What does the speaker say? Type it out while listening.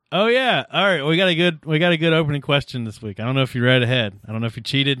Oh yeah. All right. We got a good opening question this week. I don't know if you read ahead. I don't know if you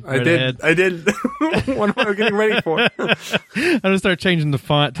cheated. I did. What am I getting ready for? I'm gonna start changing the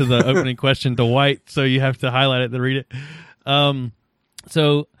font to the opening question to white, so you have to highlight it to read it.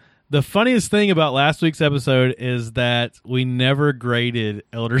 So the funniest thing about last week's episode is that we never graded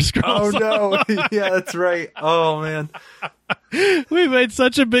Elder Scrolls. Oh no! Yeah, that's right. Oh man, we made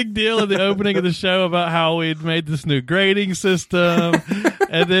such a big deal in the opening of the show about how we'd made this new grading system,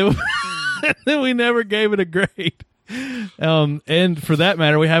 and then we never gave it a grade. And for that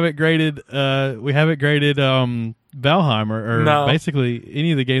matter, we haven't graded Valheim or No. basically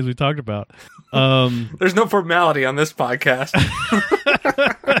any of the games we talked about. there's no formality on this podcast.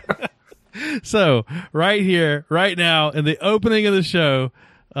 So right here, right now, in the opening of the show,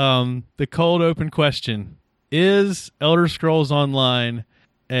 the cold open question: is Elder Scrolls Online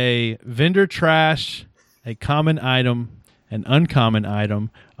a vendor trash, a common item, an uncommon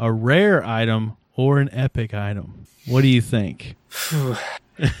item, a rare item, or an epic item? What do you think?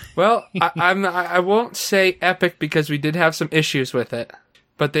 Well, I won't say epic because we did have some issues with it,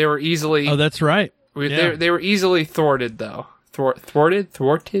 but they were easily. Oh, that's right. They were easily thwarted though.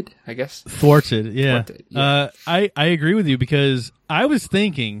 Thwarted, I guess. Thwarted, yeah. Thwarted, yeah. I agree with you because I was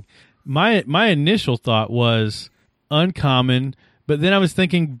thinking, my initial thought was uncommon, but then I was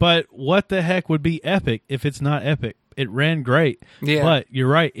thinking, but what the heck would be epic if it's not epic? It ran great. Yeah. But you're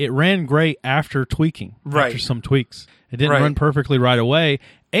right, it ran great after tweaking. Right. After some tweaks. It didn't Right. run perfectly right away.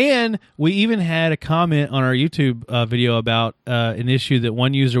 And we even had a comment on our YouTube video about an issue that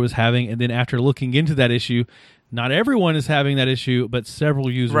one user was having, and then after looking into that issue, not everyone is having that issue, but several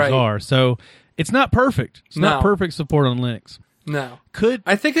users Right. are. So it's not perfect. It's not No. perfect support on Linux. No, Could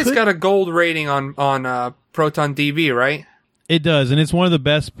I think it's got a gold rating on Proton DB, right? It does, and it's one of the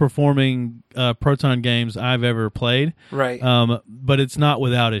best performing Proton games I've ever played. Right. But it's not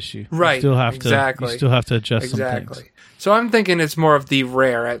without issue. Right, You still have exactly. to. You still have to adjust some Exactly. things. So I'm thinking it's more of the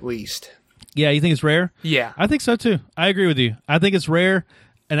rare, at least. Yeah, you think it's rare? Yeah. I think so too. I agree with you. I think it's rare,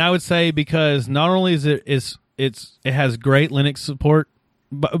 and I would say because not only is it has great Linux support,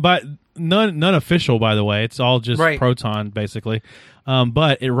 but none official, by the way. It's all just Right. Proton basically,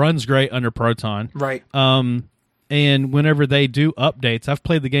 but it runs great under Proton. Right. And whenever they do updates, I've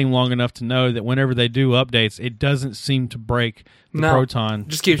played the game long enough to know that whenever they do updates, it doesn't seem to break the No, Proton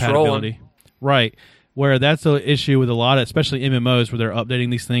just keeps compatibility. rolling. Right. Where that's the issue with a lot of, especially MMOs, where they're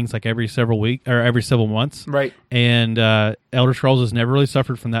updating these things like every several weeks or every several months. Right. And Elder Scrolls has never really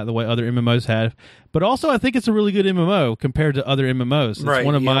suffered from that the way other MMOs have. But also, I think it's a really good MMO compared to other MMOs. It's Right,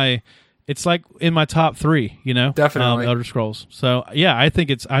 one of yep. my. It's like in my top 3. You know, Definitely. Elder Scrolls. So yeah, I think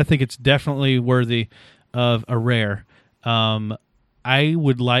it's definitely worthy of a rare. I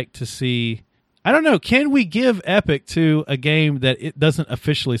would like to see. I don't know. Can we give Epic to a game that it doesn't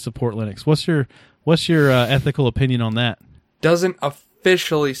officially support Linux? What's your ethical opinion on that? Doesn't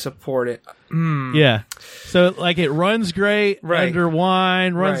officially support it. Yeah. So like it runs great Right. under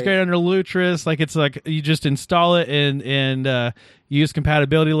Wine, runs Right. great under Lutris. Like it's like you just install it and use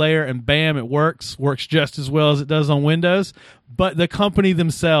compatibility layer and bam, it works just as well as it does on Windows. But the company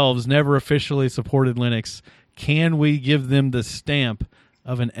themselves never officially supported Linux. Can we give them the stamp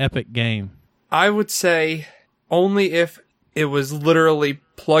of an Epic game? I would say only if it was literally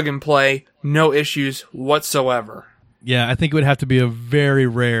plug and play, no issues whatsoever. Yeah, I think it would have to be a very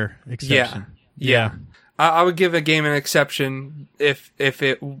rare exception. Yeah. I would give a game an exception if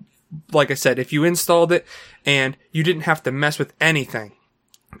it, like I said, if you installed it and you didn't have to mess with anything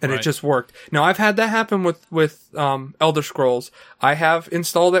and Right. it just worked. Now, I've had that happen with Elder Scrolls. I have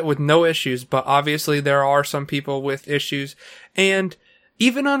installed it with no issues, but obviously there are some people with issues. And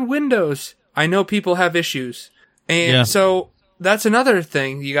even on Windows, I know people have issues. And Yeah. so that's another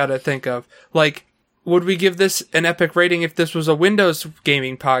thing you got to think of. Like, would we give this an epic rating if this was a Windows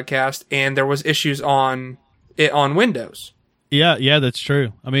gaming podcast and there was issues on it on Windows? Yeah, that's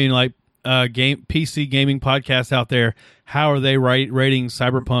true. I mean, like PC gaming podcasts out there, how are they rating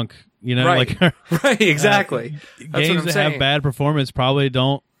Cyberpunk? You know, Right. like Right, exactly. That's what games I'm that saying. have bad performance probably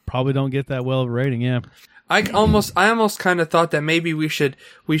don't get that well of a rating. Yeah, I almost kind of thought that maybe we should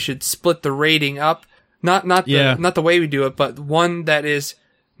split the rating up, not the way we do it, but one that is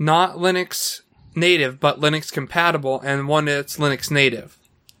not Linux native but Linux compatible, and one that's Linux native.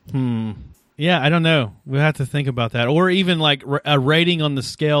 yeah. I don't know. We'll have to think about that, or even like a rating on the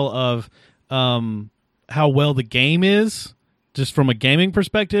scale of how well the game is, just from a gaming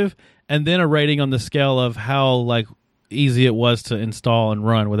perspective, and then a rating on the scale of how like easy it was to install and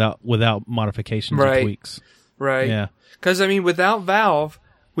run without modifications Right. or tweaks. Right. Yeah. Because, I mean, without Valve,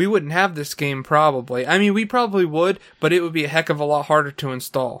 we wouldn't have this game probably. I mean, we probably would, but it would be a heck of a lot harder to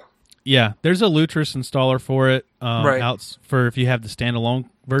install. Yeah, there's a Lutris installer for it, Right. out for if you have the standalone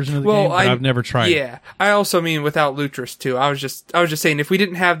version of the game. But I've never tried it. Yeah, I also mean without Lutris too. I was just saying if we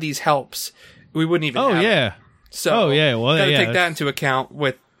didn't have these helps, we wouldn't even. Oh have yeah. It. So Well, gotta yeah, take that into account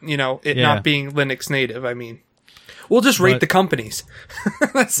with it Yeah. not being Linux native. I mean, we'll just rate the companies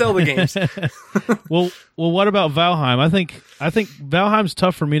that sell the games. Well, what about Valheim? I think Valheim's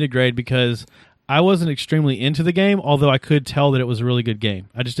tough for me to grade because I wasn't extremely into the game, although I could tell that it was a really good game.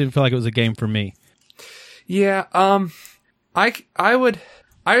 I just didn't feel like it was a game for me. Yeah, I like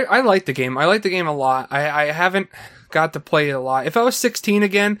the game. I like the game a lot. I haven't got to play it a lot. If I was 16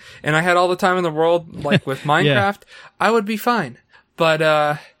 again and I had all the time in the world, like with Minecraft, I would be fine.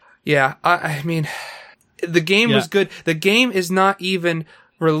 But yeah, I mean, the game was good. The game is not even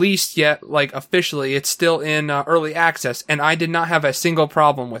released yet, like officially. It's still in early access, and I did not have a single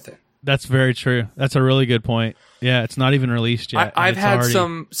problem with it. That's very true. That's a really good point. Yeah, it's not even released yet. I've had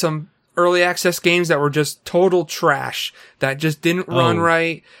already... some early access games that were just total trash, that just didn't run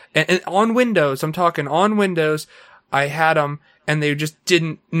right. And on Windows, I'm talking on Windows, I had them and they just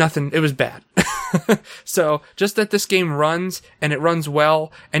didn't, nothing. It was bad. So just that this game runs and it runs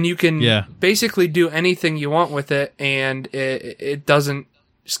well and you can basically do anything you want with it and it doesn't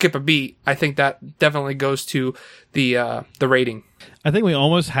skip a beat. I think that definitely goes to the rating. I think we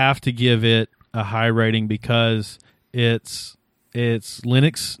almost have to give it a high rating because it's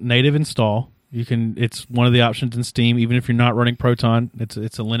Linux native install. It's one of the options in Steam, even if you're not running Proton. It's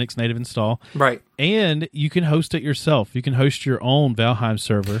a Linux native install, right? And you can host it yourself. You can host your own Valheim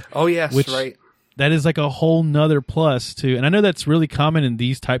server. Oh yes, right. That is like a whole nother plus too. And I know that's really common in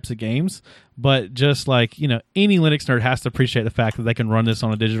these types of games, but just like any Linux nerd has to appreciate the fact that they can run this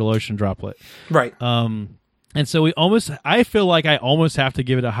on a DigitalOcean droplet, right? And so I feel like I almost have to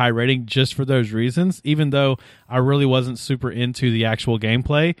give it a high rating just for those reasons, even though I really wasn't super into the actual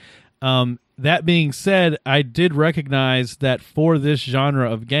gameplay. That being said, I did recognize that for this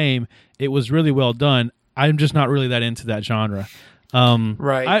genre of game, it was really well done. I'm just not really that into that genre.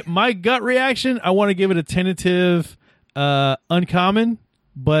 Right. My gut reaction, I want to give it a tentative uncommon,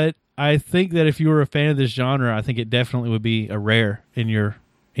 but I think that if you were a fan of this genre, I think it definitely would be a rare in your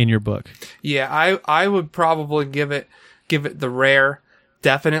book. Yeah, I would probably give it the rare,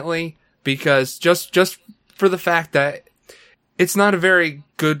 definitely, because just for the fact that it's not a very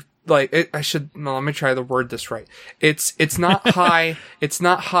good, like let me try to word this right. It's not high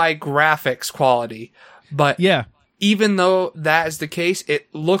graphics quality, but yeah, even though that is the case, it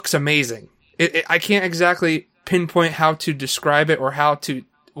looks amazing. I can't exactly pinpoint how to describe it or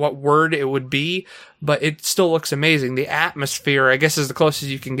what word it would be, but it still looks amazing. The atmosphere, I guess, is the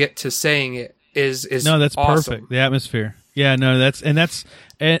closest you can get to saying it. Is no, that's awesome. Perfect. The atmosphere. Yeah, no, that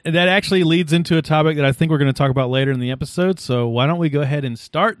actually leads into a topic that I think we're going to talk about later in the episode. So why don't we go ahead and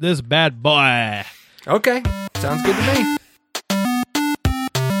start this bad boy? Okay, sounds good to me.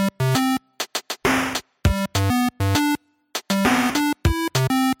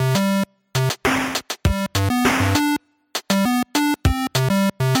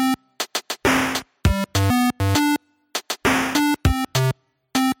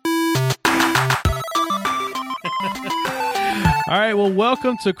 All right, well,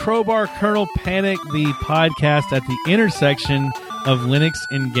 welcome to Crowbar Kernel Panic, the podcast at the intersection of Linux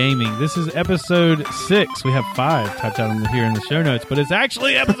and gaming. This is episode 6. We have 5 typed out here in the show notes, but it's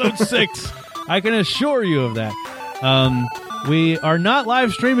actually episode 6. I can assure you of that. We are not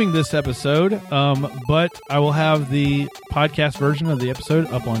live streaming this episode, but I will have the podcast version of the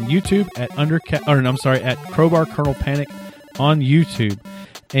episode up on YouTube at Crowbar Kernel Panic on YouTube,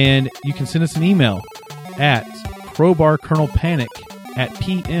 and you can send us an email at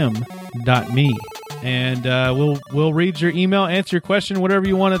crowbarkernelpanic@pm.me, and we'll read your email, answer your question, whatever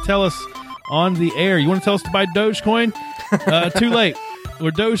you want to tell us on the air. You want to tell us to buy Dogecoin? Too late.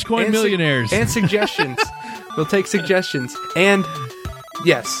 We're Dogecoin millionaires. And suggestions. We'll take suggestions. And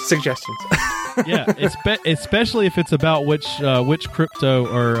yes, suggestions. Yeah, especially if it's about which crypto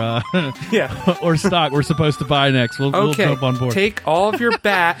or or stock we're supposed to buy next. We'll jump on board. Take all of your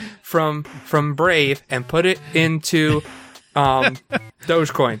BAT from Brave and put it into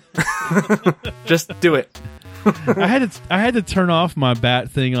Dogecoin. Just do it. I had to turn off my BAT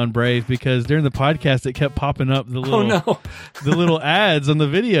thing on Brave because during the podcast it kept popping up the little ads on the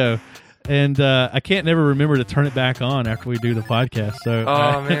video. And I can't never remember to turn it back on after we do the podcast. So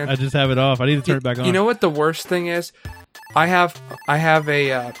man. I just have it off. I need to turn it back on. You know what the worst thing is? I have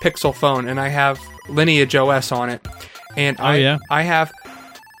a Pixel phone and I have Lineage OS on it. And I have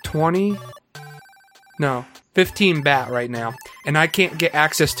 15 BAT right now. and I can't get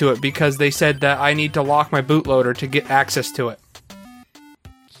access to it because they said that I need to lock my bootloader to get access to it.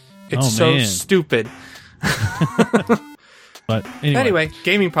 It's so stupid. But anyway,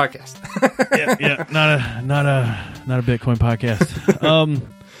 gaming podcast. yeah, not a Bitcoin podcast.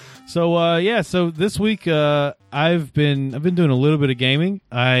 So this week I've been doing a little bit of gaming.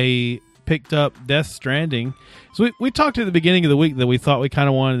 I picked up Death Stranding. So we talked at the beginning of the week that we thought we kind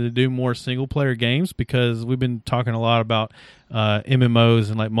of wanted to do more single player games because we've been talking a lot about MMOs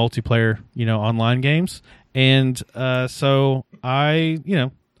and like multiplayer, online games. And so I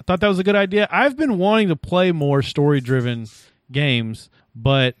thought that was a good idea. I've been wanting to play more story-driven games,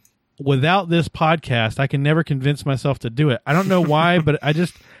 but without this podcast, I can never convince myself to do it. I don't know why, but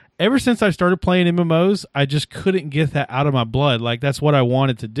ever since I started playing MMOs, I just couldn't get that out of my blood. Like, that's what I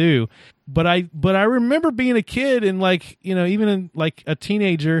wanted to do. But I remember being a kid and even in like a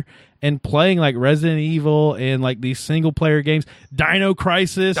teenager and playing like Resident Evil and like these single player games, Dino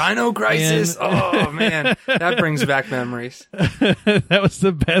Crisis. Oh man, that brings back memories. That was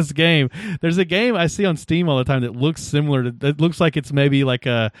the best game. There's a game I see on Steam all the time that looks similar to, that looks like it's maybe like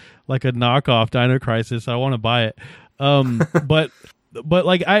a knockoff Dino Crisis. I want to buy it. But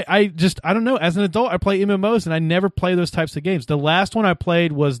like I don't know. As an adult, I play MMOs and I never play those types of games. The last one I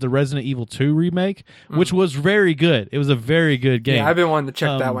played was the Resident Evil 2 remake, which was very good. It was a very good game. Yeah, I've been wanting to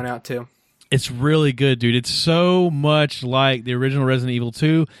check that one out too. It's really good, dude. It's so much like the original Resident Evil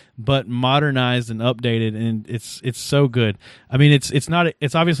 2, but modernized and updated, and it's so good. I mean, it's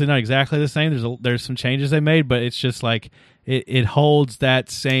obviously not exactly the same. There's some changes they made, but it's just like it holds that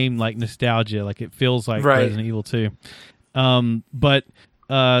same like nostalgia. Like it feels like Resident Evil 2. So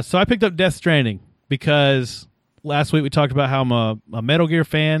I picked up Death Stranding because last week we talked about how I'm a Metal Gear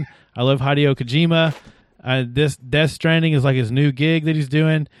fan. I love Hideo Kojima. This Death Stranding is like his new gig that he's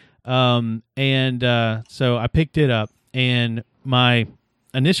doing. So I picked it up, and my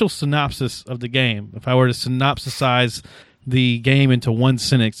initial synopsis of the game, if I were to synopsisize the game into one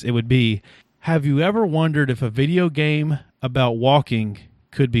sentence, it would be, have you ever wondered if a video game about walking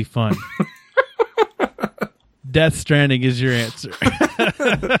could be fun? Death Stranding is your answer.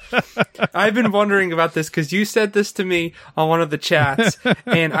 I've been wondering about this because you said this to me on one of the chats,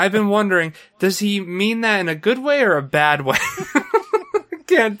 and I've been wondering, does he mean that in a good way or a bad way?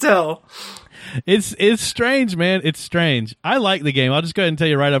 Can't tell. It's strange, man. It's strange. I like the game. I'll just go ahead and tell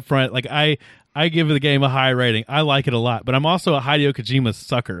you right up front. Like I give the game a high rating. I like it a lot, but I'm also a Hideo Kojima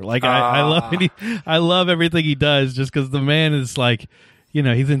sucker. Like I love it. I love everything he does just because the man is like,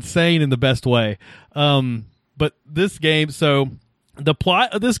 he's insane in the best way. But this game, so the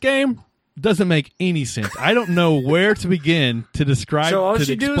plot of this game doesn't make any sense. I don't know where to begin to describe, so all to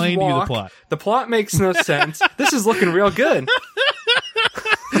you do explain is walk. to you the plot. The plot makes no sense. This is looking real good.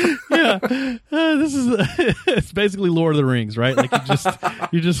 Yeah, this is it's basically Lord of the Rings, right? Like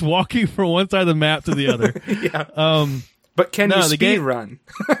you're just walking from one side of the map to the other. Yeah. But can you speed run?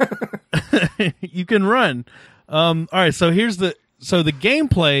 You can run. All right. So the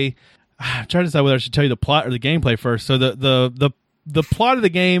gameplay. I'm trying to decide whether I should tell you the plot or the gameplay first. So the plot of the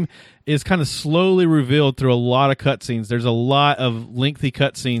game is kind of slowly revealed through a lot of cutscenes. There's a lot of lengthy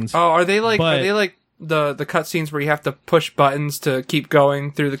cutscenes. Oh, are they like the cutscenes where you have to push buttons to keep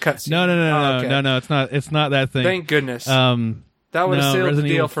going through the cutscene? No. Okay. No. It's not that thing. Thank goodness. That would have sealed the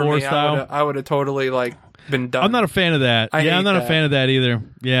deal for me. I would have totally been done. I'm not a fan of that. I'm not a fan of that either.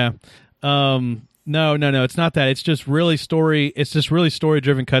 Yeah. No, it's not that. It's just really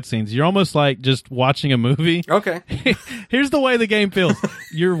story-driven cutscenes. You're almost like just watching a movie. Okay. Here's the way the game feels.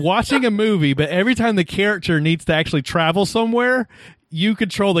 You're watching a movie, but every time the character needs to actually travel somewhere, you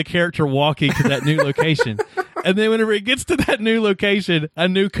control the character walking to that new location. And then whenever it gets to that new location, a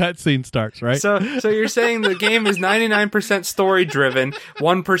new cutscene starts, right? So you're saying the game is 99% story driven,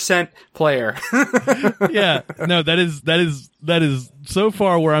 1% player. Yeah. No, that is so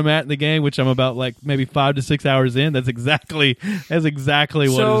far where I'm at in the game, which I'm about like maybe 5 to 6 hours in. That's exactly what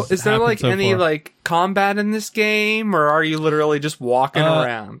So is there like so any far. like combat in this game, or are you literally just walking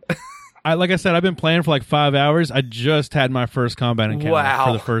around? Like I said, I've been playing for like 5 hours. I just had my first combat encounter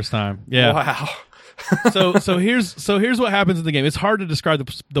for the first time. Yeah. Wow. So here's what happens in the game. It's hard to describe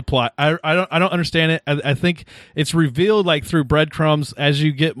the plot. I don't understand it. I think it's revealed like through breadcrumbs. As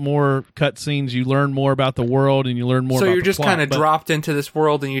you get more cutscenes, you learn more about the world and you learn more. So about you're just kind of dropped into this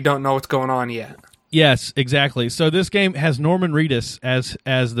world and you don't know what's going on yet. Yes, exactly. So this game has Norman Reedus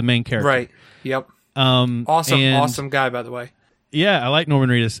as the main character. Right. Yep. Awesome guy, by the way. Yeah, I like Norman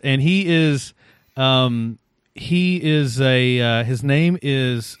Reedus, and he is his name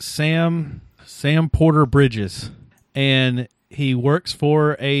is Sam Porter Bridges, and he works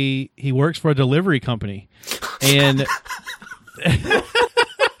for a delivery company, and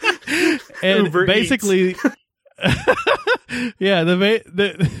And Uber basically, yeah,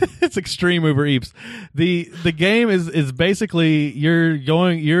 it's extreme Uber Eats. The game is basically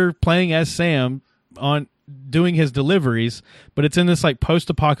you're playing as Sam on doing his deliveries, but it's in this like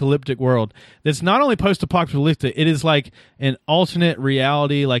post-apocalyptic world. It's not only post-apocalyptic, it is like an alternate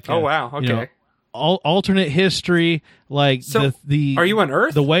reality, like okay. Alternate history, like so the are you on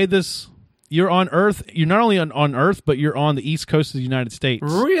Earth? The way you're on Earth, you're not only on Earth, but you're on the East Coast of the United States.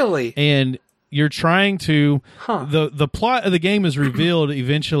 Really? And you're trying to the plot of the game is revealed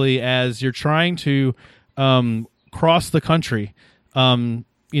eventually as you're trying to cross the country,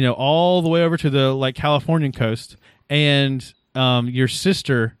 all the way over to the like Californian coast, and your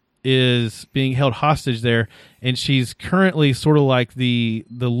sister is being held hostage there, and she's currently sort of like the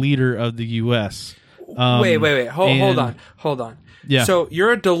leader of the U.S. Wait. Hold on. Yeah. So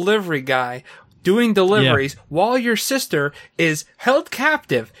you're a delivery guy doing deliveries while your sister is held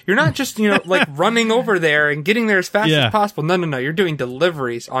captive. You're not just, like running over there and getting there as fast as possible. No. You're doing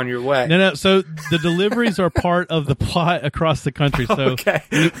deliveries on your way. No. So the deliveries are part of the plot across the country. So okay.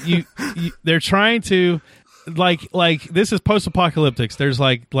 you they're trying to like this is post-apocalyptic. There's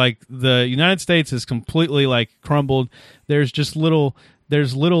like the United States is completely like crumbled. There's little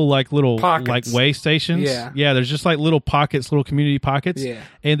pockets. like way stations. Yeah. There's just like little pockets, little community pockets. Yeah.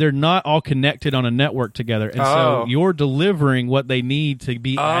 And they're not all connected on a network together. And so you're delivering what they need to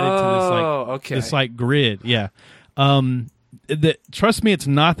be added to this like grid. Yeah. Trust me, it's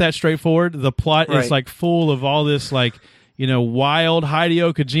not that straightforward. The plot is like full of all this like, wild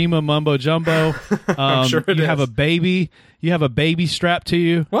Hideo Kojima mumbo jumbo. I'm sure it is. Have a baby. You have a baby strapped to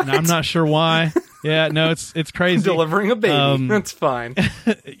you. What? And I'm not sure why. Yeah, no, it's crazy. Delivering a baby. That's fine.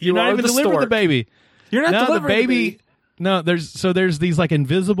 You're not even delivering the baby. You're not delivering the baby. No, there's these like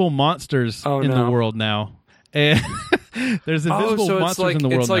invisible monsters in the world now. And there's invisible monsters in the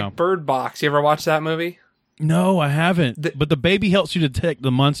world now. It's like Bird Box. You ever watch that movie? No, I haven't. But the baby helps you detect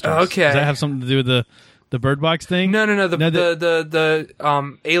the monsters. Okay. Does that have something to do with the Bird Box thing? No. The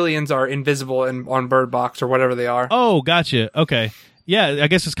aliens are invisible on Bird Box or whatever they are. Oh, gotcha. Okay. Yeah, I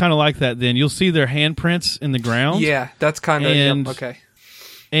guess it's kind of like that then. You'll see their handprints in the ground. Yeah, that's kind of... okay.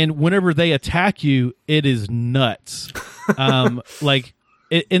 And whenever they attack you, it is nuts. In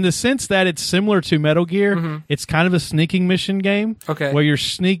the sense that it's similar to Metal Gear, it's kind of a sneaking mission game. Okay. Where you're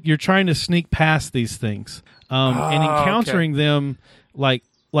trying to sneak past these things. And encountering them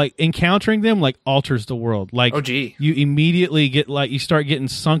encountering them alters the world. Like, you immediately get you start getting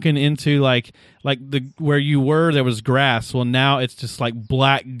sunken into where you were there was grass. Well, now it's just like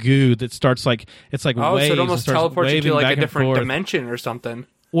black goo that starts waves. So it almost teleports you to like a different dimension or something.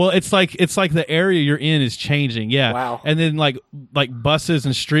 Well, it's like the area you're in is changing. Yeah. Wow. And then like buses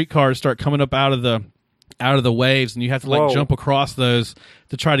and streetcars start coming up out of the waves, and you have to jump across those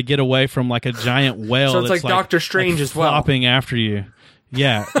to try to get away from like a giant whale. So it's like Doctor Strange as well, flopping after you.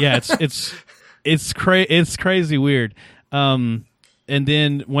 Yeah, it's crazy weird. And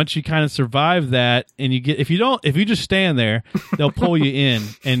then once you kind of survive that, and if you just stand there, they'll pull you in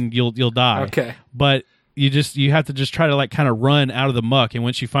and you'll die. Okay, but you have to just try to kind of run out of the muck, and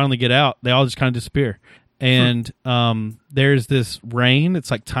once you finally get out, they all just kind of disappear. And there's this rain. It's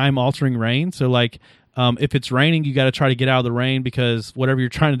like time altering rain. So if it's raining, you got to try to get out of the rain because whatever you're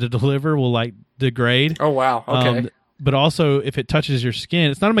trying to deliver will degrade. Oh wow! Okay. But also, if it touches your skin,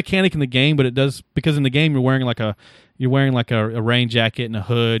 it's not a mechanic in the game, but it does because in the game you're wearing a rain jacket and a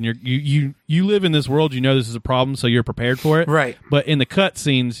hood, and you live in this world. You know this is a problem, so you're prepared for it. Right. But in the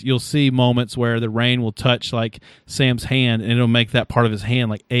cutscenes, you'll see moments where the rain will touch Sam's hand, and it'll make that part of his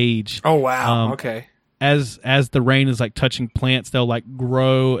hand age. Oh wow! Okay. As the rain is touching plants, they'll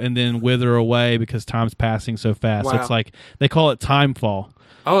grow and then wither away because time's passing so fast. Wow. So it's they call it time fall.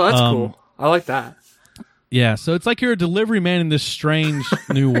 Oh, that's cool. I like that. Yeah, so it's like you're a delivery man in this strange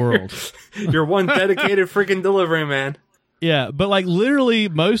new world. You're one dedicated freaking delivery man. Yeah, but literally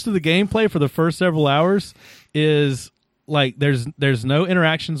most of the gameplay for the first several hours is there's no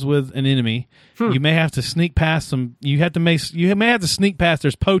interactions with an enemy. You may have to sneak past some. You may have to sneak past.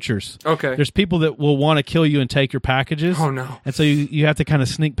 There's poachers. Okay. There's people that will want to kill you and take your packages. Oh no! And so you have to kind of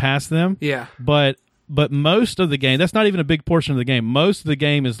sneak past them. Yeah. But most of the game, that's not even a big portion of the game. Most of the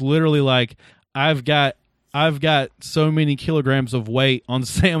game is literally I've got so many kilograms of weight on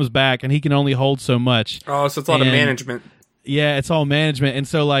Sam's back, and he can only hold so much. Oh, so it's a lot of management. Yeah, it's all management. And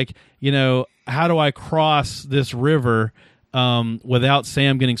so, how do I cross this river without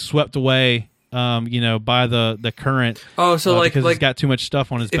Sam getting swept away, by the current? Oh, so because he's got too much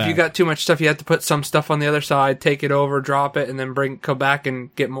stuff on his back. If you got too much stuff, you have to put some stuff on the other side, take it over, drop it, and then go back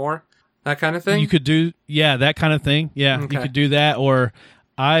and get more? that kind of thing. You could do that kind of thing. Yeah, Okay. you could do that. Or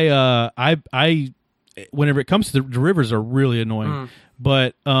I whenever it comes to the rivers are really annoying.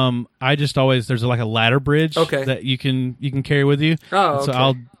 But I just always there's like a ladder bridge that you can carry with you. Oh, okay. So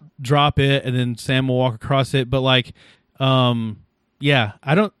I'll drop it and then Sam will walk across it. But like, yeah,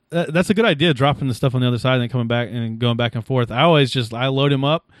 I don't. That's a good idea, dropping the stuff on the other side and then coming back and going back and forth. I always just load him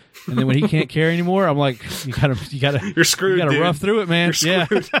up, and then when he can't carry anymore, I'm like, you gotta, you're screwed. You gotta dude. rough through it, man. Yeah,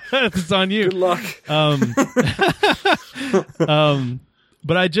 it's on you. Good luck.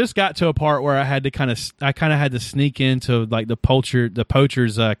 But I just got to a part where I had to had to sneak into like the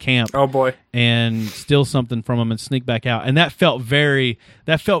poacher's camp. Oh boy. And steal something from them and sneak back out. And that felt very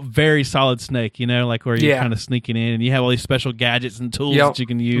Solid Snake, you know, like where you're kind of sneaking in and you have all these special gadgets and tools that you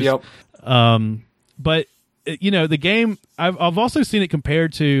can use. Yep. But you know, the game I've also seen it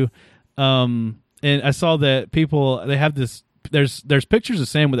compared to and I saw that people they have this there's pictures of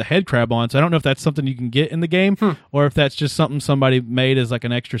Sam with a head crab on, so I don't know if that's something you can get in the game or if that's just something somebody made as like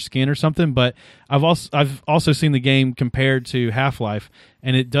an extra skin or something. But I've also seen the game compared to Half-Life,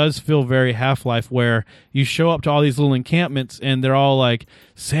 and it does feel very Half-Life, where you show up to all these little encampments and they're all like,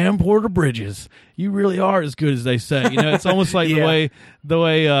 Sam Porter Bridges, you really are as good as they say. You know, it's almost like the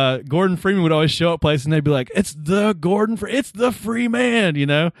way Gordon Freeman would always show up place and they'd be like, it's the free man, you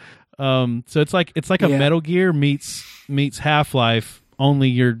know. So it's like a Metal Gear meets Half-Life, only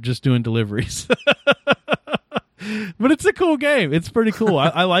you're just doing deliveries. But it's a cool game. It's pretty cool.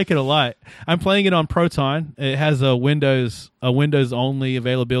 I like it a lot. I'm playing it on Proton. It has a Windows only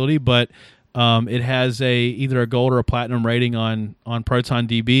availability, but it has either a gold or a platinum rating on Proton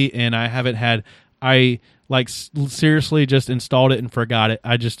DB, and I seriously just installed it and forgot it.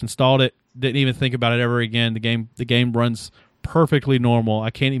 I just installed it, didn't even think about it ever again. The game runs perfectly normal.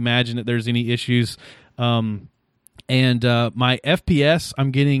 I can't imagine that there's any issues. And my FPS,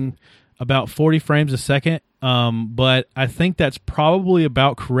 I'm getting about 40 frames a second. But I think that's probably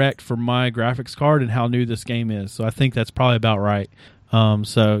about correct for my graphics card and how new this game is. So I think that's probably about right.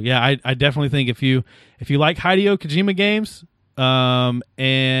 So yeah, I definitely think if you like Hideo Kojima games,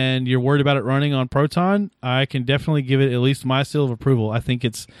 and you're worried about it running on Proton, I can definitely give it at least my seal of approval. I think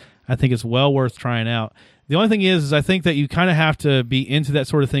it's well worth trying out. The only thing is I think that you kind of have to be into that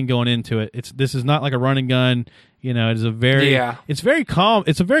sort of thing going into it. This is not like a run and gun. You know, it's very calm.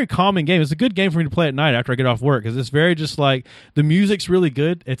 It's a very calming game. It's a good game for me to play at night after I get off work because it's very just like the music's really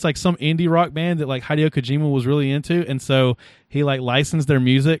good. It's like some indie rock band that like Hideo Kojima was really into, and so he like licensed their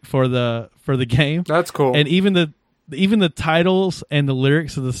music for the game. That's cool. And even the titles and the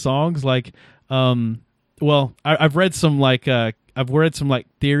lyrics of the songs, like, I've read some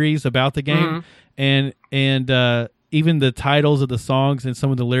theories about the game, and even the titles of the songs and some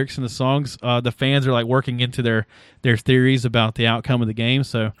of the lyrics in the songs, the fans are like working into their theories about the outcome of the game.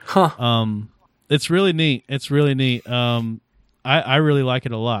 So, it's really neat. It's really neat. I really like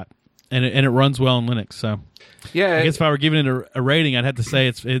it a lot, and it runs well in Linux. So, yeah, I guess if I were giving it a rating, I'd have to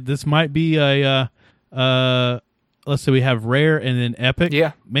say this might be a let's say we have Rare and then Epic.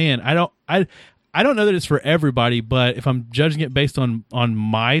 Yeah, man, I don't know that it's for everybody, but if I'm judging it based on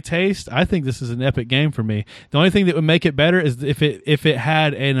my taste, I think this is an Epic game for me. The only thing that would make it better is if it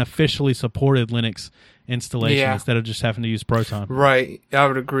had an officially supported Linux installation instead of just having to use Proton. Right, I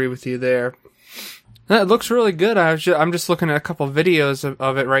would agree with you there. It looks really good. I'm just looking at a couple of videos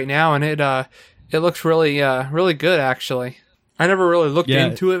of it right now, and it looks really really good actually. I never really looked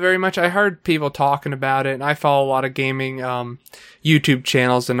into it very much. I heard people talking about it, and I follow a lot of gaming YouTube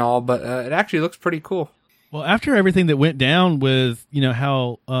channels and all, but it actually looks pretty cool. Well, after everything that went down with, you know,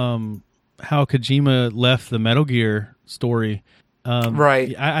 how Kojima left the Metal Gear story,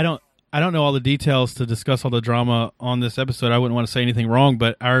 right? I don't know all the details to discuss all the drama on this episode. I wouldn't want to say anything wrong,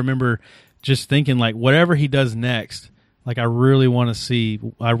 but I remember just thinking like whatever he does next, like I really want to see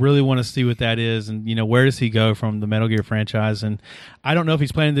what that is, and you know, where does he go from the Metal Gear franchise? And I don't know if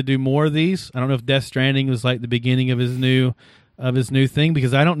he's planning to do more of these. I don't know if Death Stranding was like the beginning of his new thing,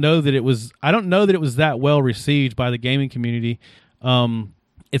 because I don't know that it was that well received by the gaming community.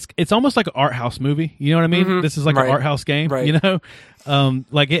 It's almost like an art house movie. You know what I mean? Mm-hmm. This is like an art house game. Right. You know,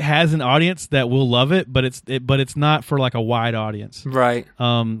 like it has an audience that will love it, but it's not for like a wide audience. Right.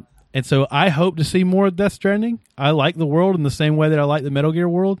 And so I hope to see more of Death Stranding. I like the world in the same way that I like the Metal Gear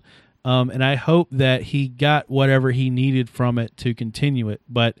world. And I hope that he got whatever he needed from it to continue it.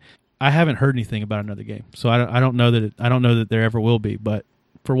 But I haven't heard anything about another game. So I don't know that there ever will be. But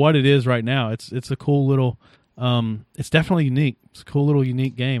for what it is right now, it's a cool little, it's definitely unique. It's a cool little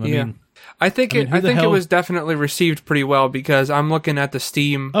unique game. I mean, I think it was definitely received pretty well, because I'm looking at the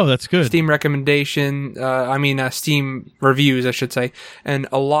Steam. Oh, that's good. Steam recommendation. Steam reviews, I should say, and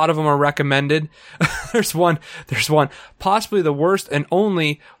a lot of them are recommended. There's one, possibly the worst and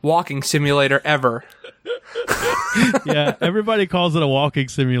only walking simulator ever. Yeah, everybody calls it a walking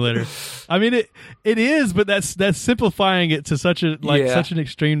simulator. I mean, it is, but that's simplifying it to such an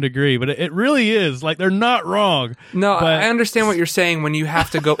extreme degree. But it really is. Like, they're not wrong. No, but I understand what you're saying when you have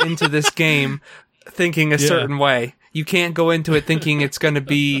to go into this game thinking a certain way. You can't go into it thinking it's going to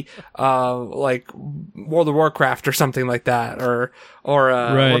be like World of Warcraft or something like that, or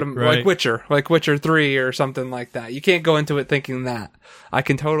like Witcher 3 or something like that. You can't go into it thinking that. I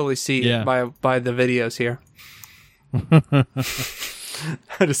can totally see it by the videos here.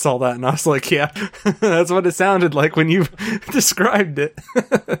 I just saw that and I was like, yeah, that's what it sounded like when you described it.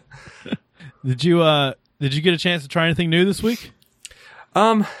 Did you get a chance to try anything new this week?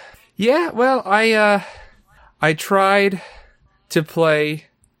 Yeah, well, I tried to play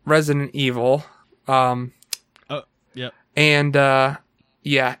Resident Evil. Yep. And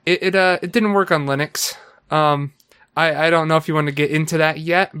it didn't work on Linux. I don't know if you want to get into that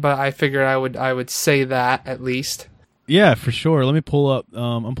yet, but I figured I would say that at least. Yeah, for sure. Let me pull up.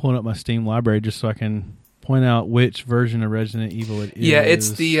 I'm pulling up my Steam library just so I can point out which version of Resident Evil it is. Yeah,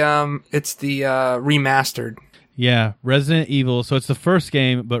 it's the remastered. Yeah, Resident Evil. So it's the first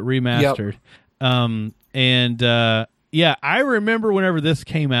game, but remastered. Yep. I remember whenever this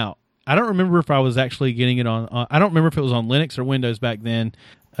came out. I don't remember if I was actually getting it on. I don't remember if it was on Linux or Windows back then.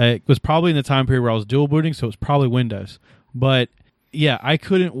 It was probably in the time period where I was dual booting, so it was probably Windows. But yeah, I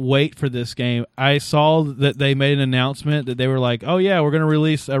couldn't wait for this game. I saw that they made an announcement that they were like, "Oh yeah, we're going to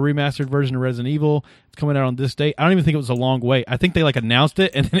release a remastered version of Resident Evil. It's coming out on this date." I don't even think it was a long wait. I think they announced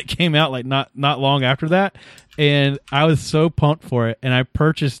it and then it came out not long after that, and I was so pumped for it, and I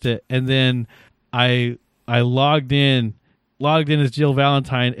purchased it, and then I logged in as Jill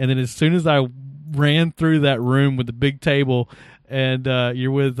Valentine, and then as soon as I ran through that room with the big table, and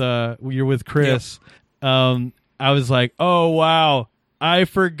you're with Chris, I was like, oh wow, I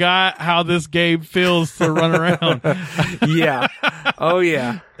forgot how this game feels to run around. Yeah. Oh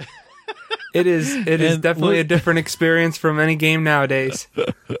yeah. It is definitely a different experience from any game nowadays.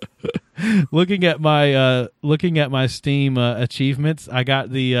 Looking at my Steam achievements, I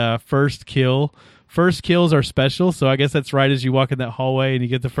got the first kill. First kills are special, so I guess that's right as you walk in that hallway and you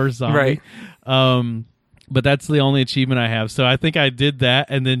get the first zombie. Right. But that's the only achievement I have. So I think I did that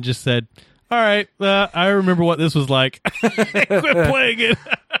and then just said, all right, I remember what this was like. Quit playing it.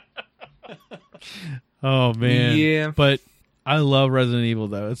 Oh, man. Yeah. But I love Resident Evil,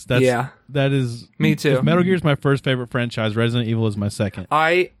 though. That is me too. If Metal Gear is my first favorite franchise, Resident Evil is my second.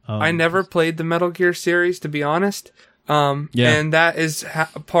 I never played the Metal Gear series, to be honest. And that is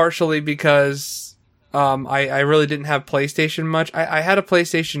partially because I really didn't have PlayStation much. I had a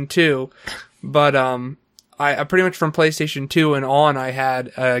PlayStation 2, but I pretty much from PlayStation 2 and on, I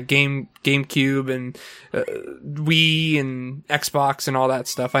had GameCube and Wii and Xbox and all that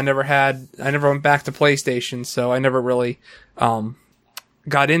stuff. I never went back to PlayStation, so I never really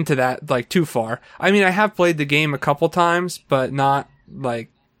got into that too far. I mean, I have played the game a couple times, but not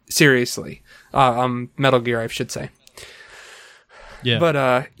seriously. Metal Gear, I should say. Yeah. But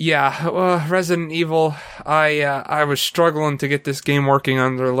Resident Evil, I was struggling to get this game working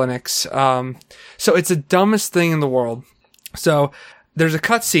under Linux. So it's the dumbest thing in the world. So there's a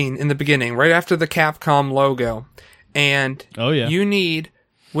cutscene in the beginning, right after the Capcom logo, and you need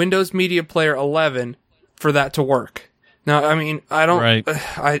Windows Media Player 11 for that to work. Now, I mean, I don't. Right.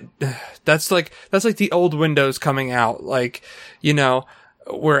 That's like the old Windows coming out,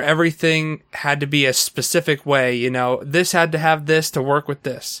 where everything had to be a specific way, this had to have this to work with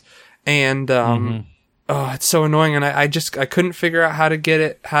this. And, it's so annoying. And I couldn't figure out how to get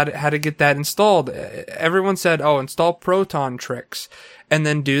it, how to get that installed. Everyone said, install Proton Tricks and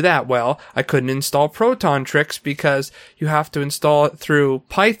then do that. Well, I couldn't install Proton Tricks because you have to install it through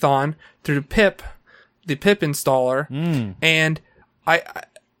Python, through pip, the pip installer. And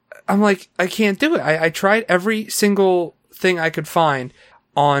I'm like, I can't do it. I tried every single thing I could find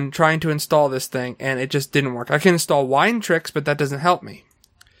on trying to install this thing, and it just didn't work. I can install Wine Tricks, but that doesn't help me.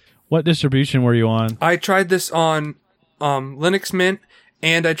 What distribution were you on? I tried this on Linux Mint,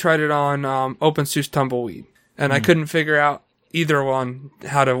 and I tried it on OpenSUSE Tumbleweed, and I couldn't figure out either one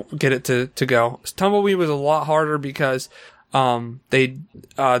how to get it to go. Tumbleweed was a lot harder because they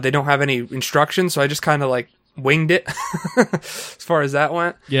don't have any instructions, so I just kind of winged it as far as that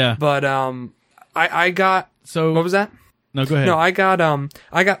went. Yeah. But I got what was that? No, go ahead. No, I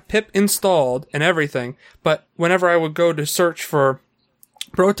got pip installed and everything, but whenever I would go to search for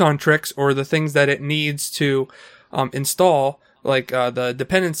Proton tricks or the things that it needs to install, like the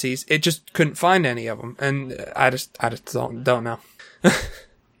dependencies, it just couldn't find any of them, and I just don't know.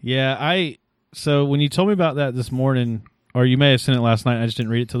 Yeah, so when you told me about that this morning, or you may have sent it last night, I just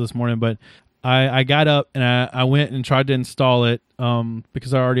didn't read it till this morning, but I got up and I went and tried to install it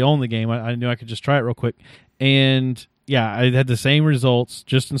because I already owned the game. I knew I could just try it real quick, and yeah, I had the same results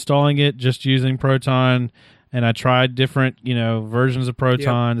just installing it, just using Proton, and I tried different versions of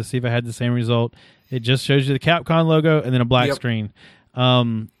Proton to see if I had the same result. It just shows you the Capcom logo and then a black screen.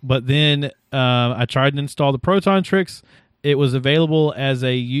 But then I tried to install the Proton tricks. It was available as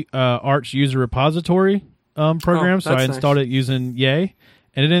a Arch user repository program, so I installed it using Yay,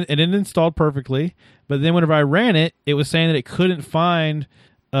 and it installed perfectly. But then whenever I ran it, it was saying that it couldn't find,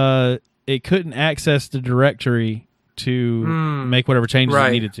 it couldn't access the directory to make whatever changes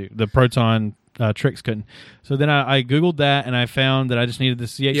it needed to. The Proton tricks couldn't. So then I Googled that, and I found that I just needed the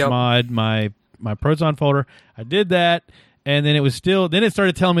chmod, my Proton folder. I did that, and then it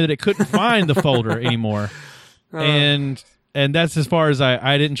started telling me that it couldn't find the folder anymore. And that's as far as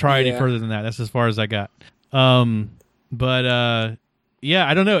I didn't try any further than that. That's as far as I got. But yeah,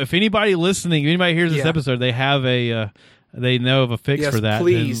 I don't know if anybody listening, if anybody hears this episode, they have they know of a fix for that.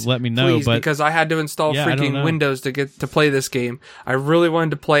 Please let me know. Please, because I had to install freaking Windows to get to play this game. I really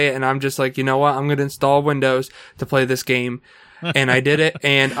wanted to play it, and I'm just like, you know what? I'm going to install Windows to play this game, and I did it,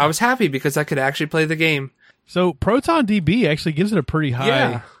 and I was happy because I could actually play the game. So Proton DB actually gives it a pretty high.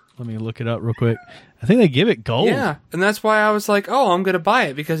 Yeah. Let me look it up real quick. I think they give it gold. Yeah, and that's why I was like, oh, I'm going to buy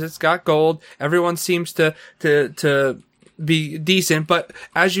it because it's got gold. Everyone seems to be decent, but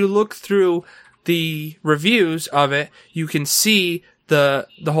as you look through the reviews of it, you can see the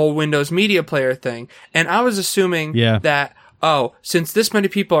whole Windows Media Player thing. And I was assuming that, since this many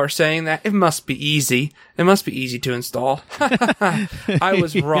people are saying that, it must be easy. It must be easy to install. I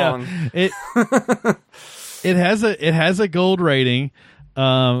was wrong. It has a gold rating.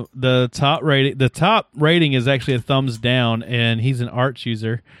 The top rating is actually a thumbs down, and he's an Arch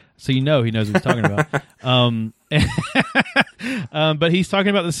user, so he knows what he's talking about. But he's talking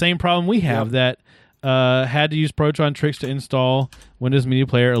about the same problem we have, that had to use Proton tricks to install Windows Media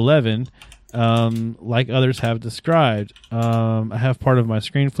Player 11, like others have described. I have part of my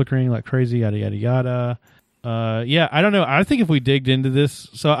screen flickering like crazy, yada yada yada. Yeah, I don't know. I think if we digged into this,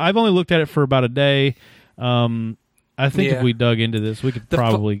 so I've only looked at it for about a day. I think if we dug into this, we could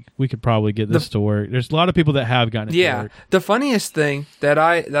probably get this to work. There's a lot of people that have gotten it to work. The funniest thing that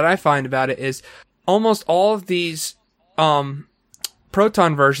I find about it is almost all of these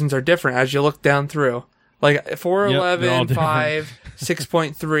Proton versions are different as you look down through. Like 4.11, 5,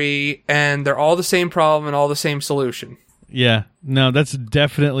 6.3, and they're all the same problem and all the same solution. Yeah, no, that's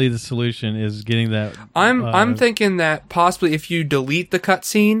definitely the solution, is getting that. I'm thinking that possibly if you delete the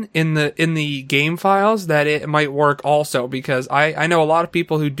cutscene in the game files, that it might work also, because I know a lot of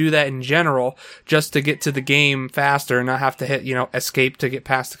people who do that in general just to get to the game faster and not have to hit escape to get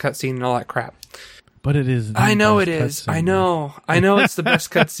past the cutscene and all that crap. But it is. I know it is. I know it's the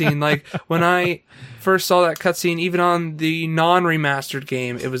best cutscene. Like when I first saw that cutscene, even on the non-remastered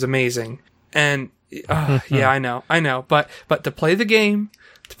game, it was amazing. And yeah, I know. But to play the game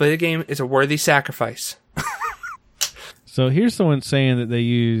is a worthy sacrifice. So here's someone saying that they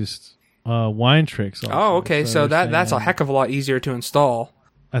used wine tricks. Also. Oh, okay. So that's a heck of a lot easier to install.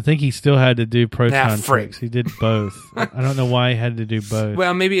 I think he still had to do Proton tricks. He did both. I don't know why he had to do both.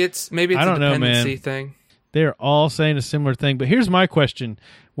 Well, maybe it's a dependency thing. They're all saying a similar thing. But here's my question: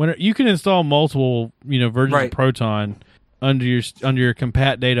 when you can install multiple versions of Proton under your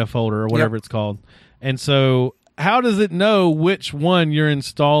compat data folder or whatever it's called, and so how does it know which one you're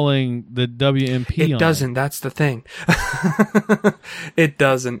installing the WMP on? It doesn't. That's the thing. It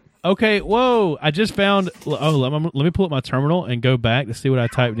doesn't. Okay, whoa! I just found. Oh, let me pull up my terminal and go back to see what I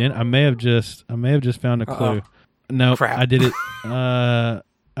typed in. I may have just found a clue. No, I did it.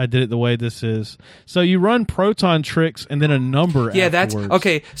 I did it the way this is. So you run Proton tricks and then a number. Yeah, afterwards. That's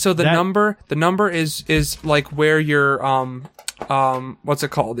okay. So the number is like where your what's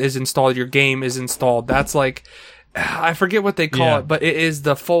it called? Is installed. Your game is installed. That's like, I forget what they call it, but it is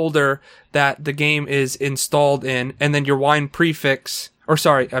the folder that the game is installed in, and then your wine prefix. Or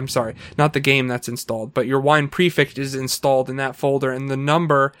I'm sorry, not the game that's installed, but your wine prefix is installed in that folder, and the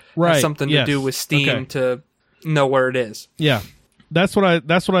number has something to do with Steam to know where it is. Yeah, that's what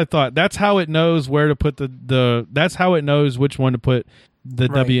I thought. That's how it knows where to put the. That's how it knows which one to put the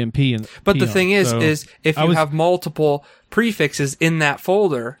WMP in. But the thing is if you have multiple prefixes in that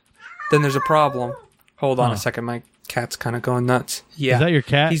folder, then there's a problem. Hold on a second, my cat's kind of going nuts. Yeah, is that your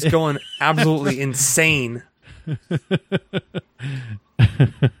cat? He's going absolutely insane.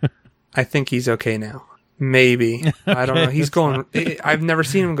 I think he's okay now. Maybe. I don't know. He's going... I've never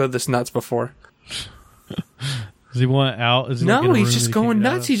seen him go this nuts before. Does he want out? Is he no, he's just going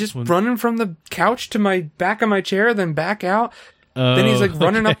nuts. He's just running from the couch to my back of my chair, then back out. Then he's like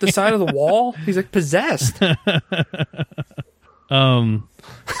running up the side of the wall. He's like possessed. I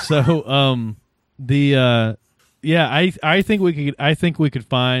think we could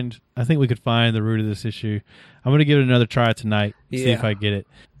find the root of this issue. I'm gonna give it another try tonight. See if I get it.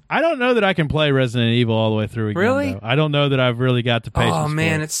 I don't know that I can play Resident Evil all the way through again. Really? Though. I don't know that I've really got the patience. Oh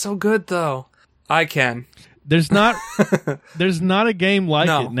man, for it. It's so good though. I can. There's not a game like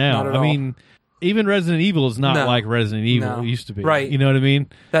it now. Not at all. I mean, even Resident Evil is not like Resident Evil it used to be. Right. You know what I mean?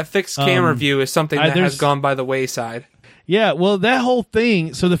 That fixed camera view is something that has gone by the wayside. Yeah, well, that whole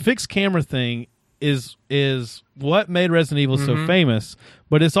thing, so the fixed camera thing is what made Resident Evil so famous,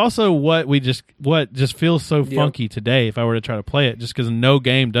 but it's also what just feels so funky today if I were to try to play it, just because no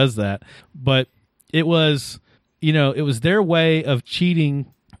game does that. But it was their way of cheating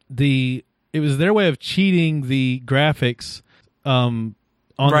the graphics on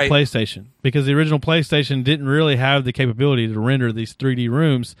the PlayStation, because the original PlayStation didn't really have the capability to render these 3D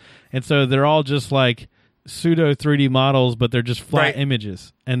rooms, and so they're all just like pseudo 3D models, but they're just flat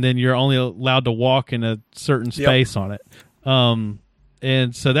images, and then you're only allowed to walk in a certain space on it.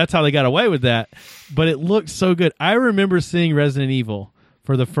 And so that's how they got away with that. But it looked so good. I remember seeing Resident Evil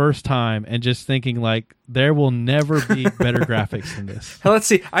for the first time and just thinking, like, there will never be better graphics than this. Let's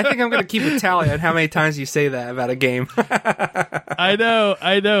see. I think I'm going to keep a tally on how many times you say that about a game. I know.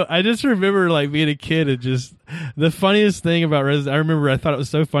 I just remember, like, being a kid and just the funniest thing about Resident. I thought it was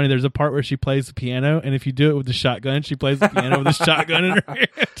so funny. There's a part where she plays the piano, and if you do it with the shotgun, she plays the piano with the shotgun in her hand.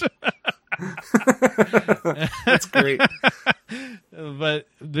 That's great. But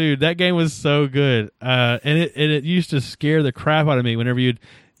dude, that game was so good, and it used to scare the crap out of me whenever you'd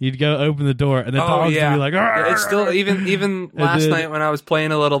go open the door and the dogs would be like, it's still even last night when I was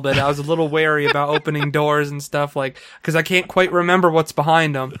playing a little bit, I was a little wary about opening doors and stuff, like, because I can't quite remember what's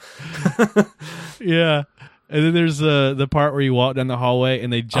behind them. Yeah. And then there's the part where you walk down the hallway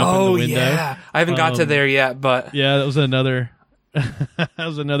and they jump in the window. Yeah, I haven't got to there yet, but yeah, that was another.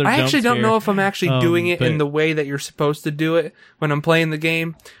 I actually don't know if I'm actually doing it in the way that you're supposed to do it when I'm playing the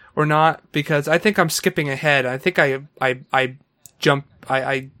game or not, because I think I'm skipping ahead. I think I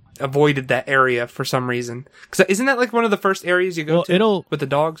avoided that area for some reason. Because isn't that like one of the first areas you go to with the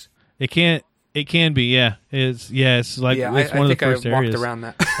dogs? It can be, yeah. It's like it's one of the first areas. Walked around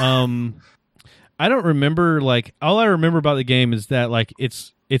that. I don't remember, like, all I remember about the game is that, like,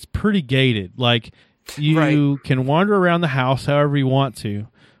 it's pretty gated. Like, you can wander around the house however you want to,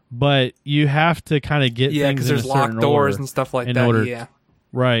 but you have to kind of get things in a certain order. Yeah, because there's locked doors and stuff like that. Yeah.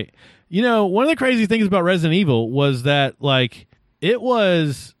 Right. One of the crazy things about Resident Evil was that, like,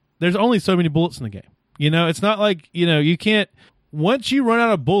 there's only so many bullets in the game. It's not like, you can't, once you run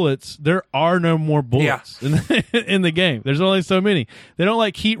out of bullets, there are no more bullets in the game. There's only so many. They don't,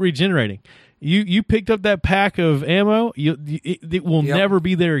 like, keep regenerating. You picked up that pack of ammo, it will never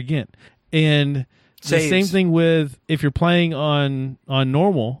be there again. And the same thing with if you're playing on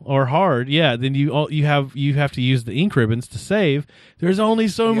normal or hard, then you have to use the ink ribbons to save. There's only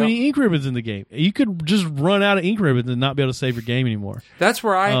so many ink ribbons in the game. You could just run out of ink ribbons and not be able to save your game anymore. That's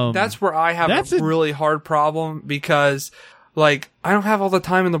where I have a really hard problem, because, like, I don't have all the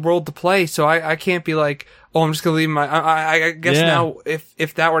time in the world to play, so I can't be like, oh, I'm just gonna leave my. I guess now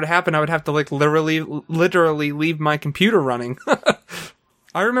if that were to happen, I would have to, like, literally leave my computer running.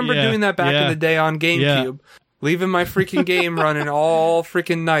 I remember doing that back in the day on GameCube, leaving my freaking game running all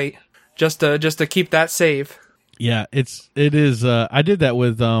freaking night just to keep that save. Yeah, it is. I did that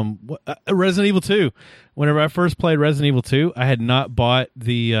with Resident Evil 2. Whenever I first played Resident Evil 2, I had not bought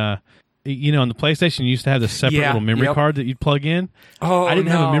the. On the PlayStation, you used to have the separate little memory card that you'd plug in. Oh, I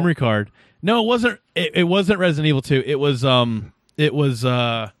didn't have a memory card. No, it wasn't. It wasn't Resident Evil 2. It was.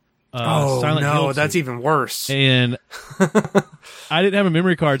 Silent Hill 2. That's even worse. And I didn't have a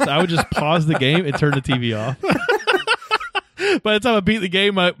memory card, so I would just pause the game and turn the TV off. By the time I beat the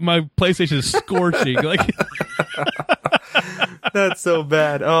game, my PlayStation is scorching. Like, that's so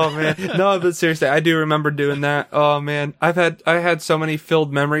bad. Oh man, no, but seriously, I do remember doing that. Oh man, I had so many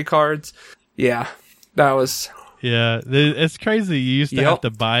filled memory cards. Yeah, that was. Yeah, it's crazy. You used to have to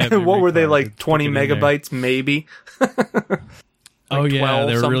buy a memory what were they, card like 20 megabytes maybe? Like yeah,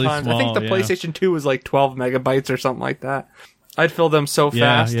 they were really small. I think the PlayStation 2 was like 12 megabytes or something like that. I'd fill them so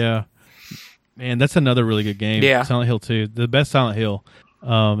fast. Yeah. Man, that's another really good game. Yeah. Silent Hill 2. The best Silent Hill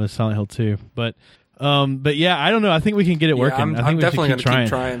is Silent Hill 2. But yeah, I don't know. I think we can get it working. I'm definitely going to keep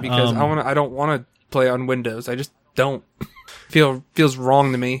trying because I don't want to play on Windows. I just don't. Feels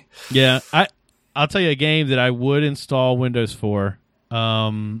wrong to me. Yeah, I'll tell you a game that I would install Windows for.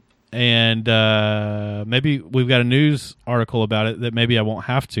 And maybe we've got a news article about it that maybe I won't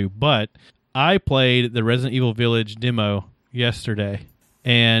have to, but I played the Resident Evil Village demo yesterday,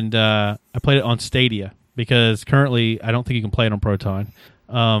 and I played it on Stadia because currently I don't think you can play it on Proton,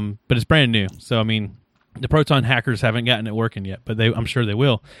 but it's brand new. So, I mean, the Proton hackers haven't gotten it working yet, but I'm sure they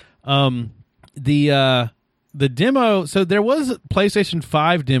will. The demo, so there was PlayStation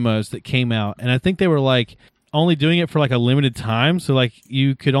 5 demos that came out, and I think they were like only doing it for like a limited time. So like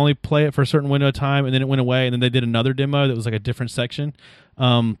you could only play it for a certain window of time, and then it went away, and then they did another demo that was like a different section.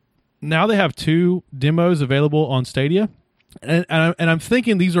 Now they have 2 demos available on Stadia, and I'm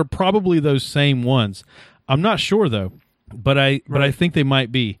thinking these are probably those same ones. I'm not sure though, but I think they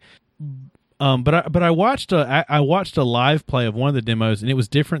might be. But I watched a live play of one of the demos, and it was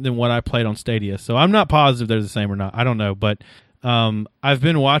different than what I played on Stadia. So I'm not positive they're the same or not. I don't know, but I've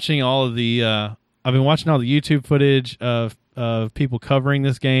been watching all the YouTube footage of people covering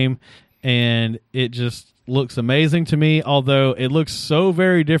this game, and it just looks amazing to me. Although it looks so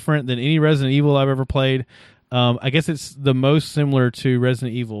very different than any Resident Evil I've ever played. I guess it's the most similar to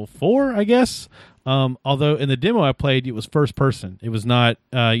Resident Evil 4, I guess. Although in the demo I played, it was first person. It was not,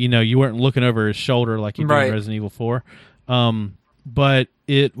 you weren't looking over his shoulder like you did in Resident Evil 4. But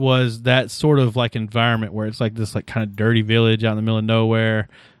it was that sort of like environment where it's like this like kind of dirty village out in the middle of nowhere.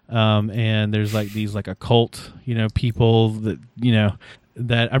 And there's like these like occult, people that,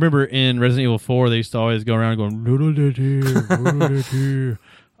 that I remember in Resident Evil 4, they used to always go around going,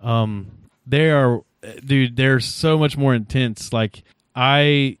 they're so much more intense. Like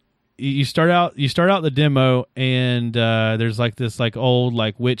you start out the demo, and there's like this like old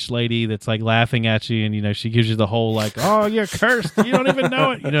like witch lady that's like laughing at you, and she gives you the whole like, oh, you're cursed, you don't even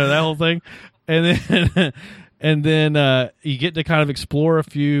know it, that whole thing. And then you get to kind of explore a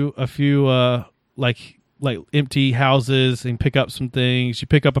few like empty houses and pick up some things. You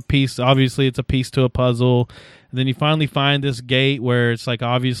pick up a piece. Obviously, it's a piece to a puzzle. And then you finally find this gate where it's like,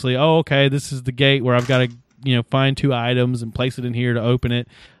 obviously, oh, okay, this is the gate where I've got to find 2 items and place it in here to open it.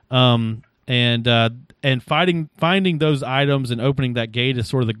 And finding those items and opening that gate is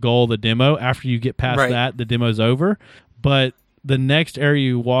sort of the goal of the demo. After you get past that, the demo's over. But the next area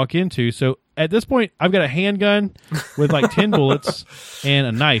you walk into, so at this point, I've got a handgun with like 10 bullets and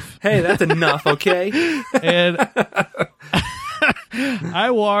a knife. Hey, that's enough, okay? And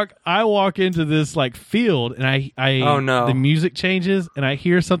I walk into this like field, and oh no, the music changes, and I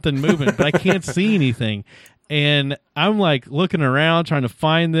hear something moving, but I can't see anything. And I'm like looking around trying to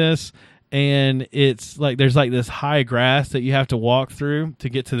find this, and it's like there's like this high grass that you have to walk through to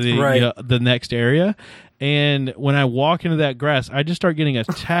get to the next area. And when I walk into that grass, I just start getting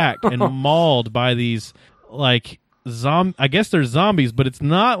attacked and mauled by these like I guess they're zombies, but it's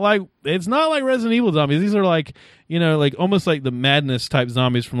not like Resident Evil zombies. These are like like almost like the Madness type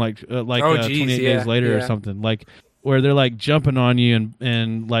zombies from 28 Days Later or something, like where they're like jumping on you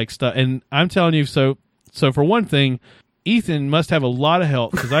and like stuff. And I'm telling you, so for one thing, Ethan must have a lot of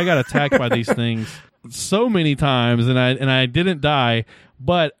help, because I got attacked by these things so many times, and I didn't die.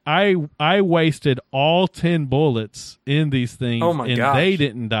 But I wasted all 10 bullets in these things, and gosh, they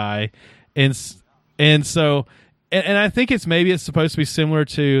didn't die, and so I think it's supposed to be similar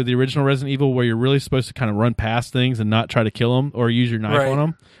to the original Resident Evil, where you're really supposed to kind of run past things and not try to kill them or use your knife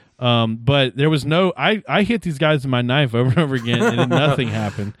on them. But there was no, I hit these guys with my knife over and over again, and nothing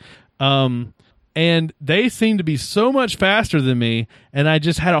happened. And they seemed to be so much faster than me, and I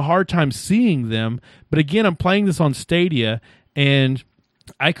just had a hard time seeing them. But again, I'm playing this on Stadia, and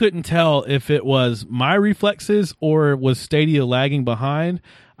I couldn't tell if it was my reflexes or was Stadia lagging behind.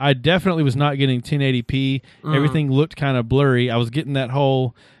 I definitely was not getting 1080p. Everything looked kind of blurry. I was getting that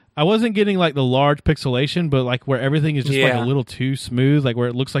whole... I wasn't getting like the large pixelation, but like where everything is just like a little too smooth, like where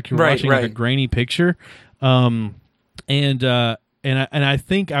it looks like you're watching like a grainy picture. And I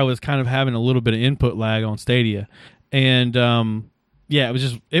think I was kind of having a little bit of input lag on Stadia. And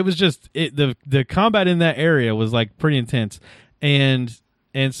it was just the combat in that area was like pretty intense. And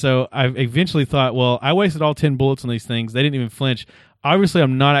so I eventually thought, well, I wasted all 10 bullets on these things. They didn't even flinch. Obviously,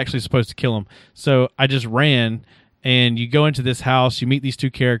 I'm not actually supposed to kill them. So I just ran, and you go into this house, you meet these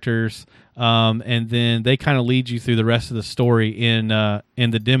 2 characters, and then they kind of lead you through the rest of the story in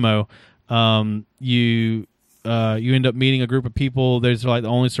the demo. You end up meeting a group of people. There's like the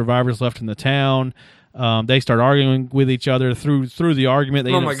only survivors left in the town. They start arguing with each other. Through the argument,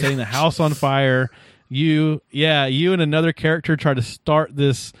 they end up setting the house on fire. You and another character try to start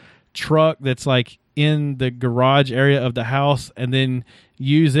this truck that's like in the garage area of the house, and then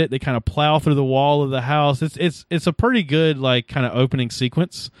use it. They kind of plow through the wall of the house. It's a pretty good like kind of opening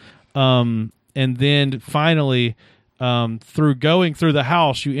sequence. And then finally, through going through the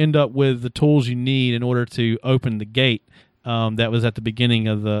house, you end up with the tools you need in order to open the gate. That was at the beginning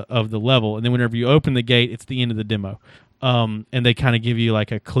of the level, and then whenever you open the gate, it's the end of the demo. And they kind of give you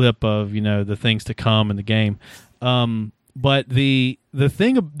like a clip of the things to come in the game. But the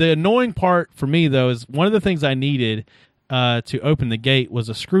annoying part for me though is one of the things I needed to open the gate was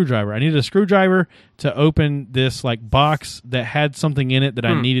a screwdriver. I needed a screwdriver to open this like box that had something in it that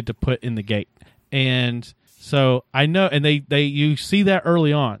I needed to put in the gate, and so I know, and you see that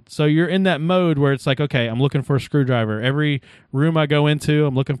early on. So you're in that mode where it's like, okay, I'm looking for a screwdriver. Every room I go into,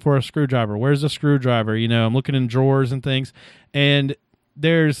 I'm looking for a screwdriver. Where's the screwdriver? I'm looking in drawers and things. And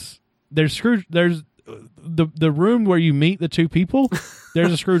there's the room where you meet the two people.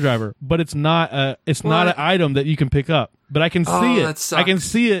 There's a screwdriver, but it's not an item that you can pick up. But I can see it. That sucks. I can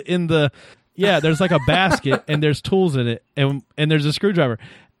see it in the there's like a basket and there's tools in it and there's a screwdriver.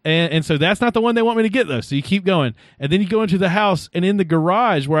 And so that's not the one they want me to get, though. So you keep going. And then you go into the house, and in the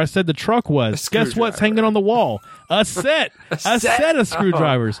garage where I said the truck was, guess what's hanging on the wall? A set of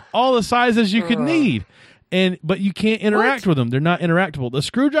screwdrivers, all the sizes you could need. But you can't interact with them. They're not interactable. The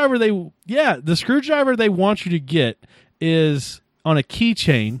screwdriver they want you to get is on a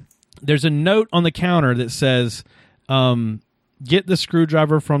keychain. There's a note on the counter that says, get the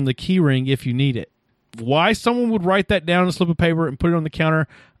screwdriver from the key ring if you need it. Why someone would write that down on a slip of paper and put it on the counter,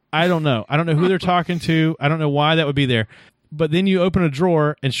 I don't know. I don't know who they're talking to. I don't know why that would be there. But then you open a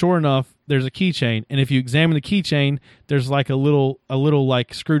drawer, and sure enough, there's a keychain. And if you examine the keychain, there's like a little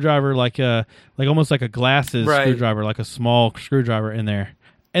like screwdriver, like almost like a glasses screwdriver, like a small screwdriver in there.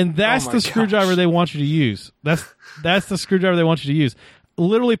 And that's the screwdriver they want you to use. That's the screwdriver they want you to use.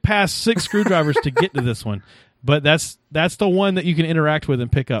 Literally past 6 screwdrivers to get to this one. But that's the one that you can interact with and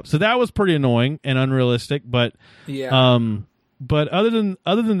pick up. So that was pretty annoying and unrealistic. But but other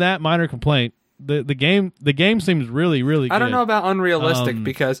than that minor complaint, the game seems really, really good. I don't know about unrealistic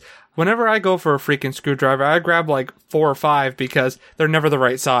because whenever I go for a freaking screwdriver, I grab like 4 or 5 because they're never the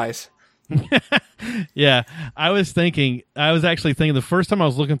right size. Yeah, I was actually thinking the first time I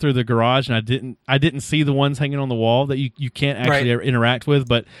was looking through the garage and I didn't see the ones hanging on the wall that you can't actually interact with,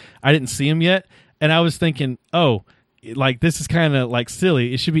 but I didn't see them yet. And I was thinking, like this is kind of like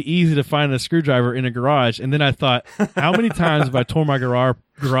silly. It should be easy to find a screwdriver in a garage. And then I thought, how many times have I torn my garage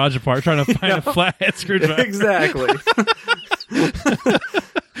apart trying to find a flathead screwdriver? Exactly.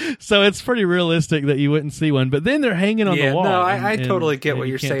 So it's pretty realistic that you wouldn't see one. But then they're hanging on the wall. No, I totally get what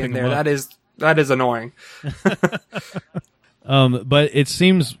you're saying there. That is annoying. But it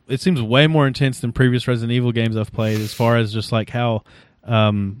seems way more intense than previous Resident Evil games I've played, as far as just like how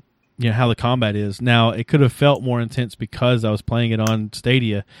how the combat is. Now, it could have felt more intense because I was playing it on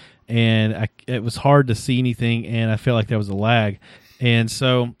Stadia, and it was hard to see anything, and I felt like there was a lag. And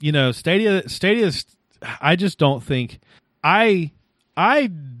so, Stadia's, I just don't think, I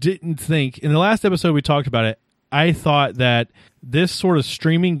didn't think, in the last episode we talked about it, I thought that this sort of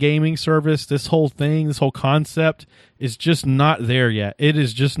streaming gaming service, this whole concept is just not there yet. It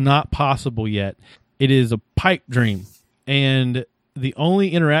is just not possible yet. It is a pipe dream. And the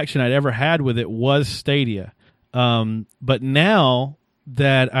only interaction I'd ever had with it was Stadia. But now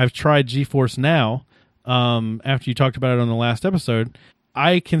that I've tried GeForce Now, after you talked about it on the last episode,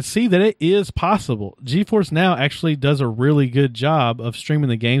 I can see that it is possible. GeForce Now actually does a really good job of streaming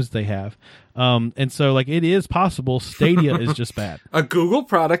the games they have. And so, like, it is possible. Stadia is just bad. A Google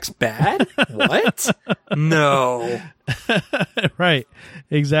product's bad? What? No. Right.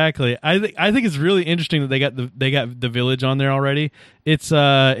 Exactly. I think it's really interesting that they got the Village on there already. It's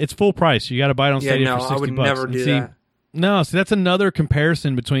full price. You got to buy it on Stadia for $60. I would never do that. No, so that's another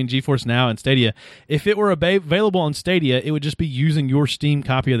comparison between GeForce Now and Stadia. If it were available on Stadia, it would just be using your Steam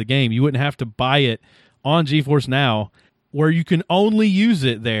copy of the game. You wouldn't have to buy it on GeForce Now, where you can only use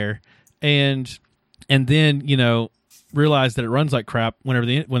it there, and then realize that it runs like crap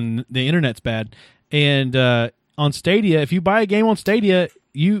when the internet's bad. And on Stadia, if you buy a game on Stadia,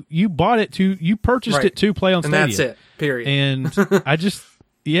 you purchased it to play on Stadia, and that's it. Period. And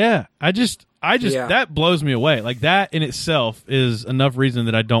that blows me away. Like, that in itself is enough reason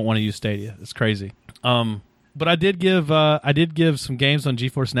that I don't want to use Stadia. It's crazy. But I did give some games on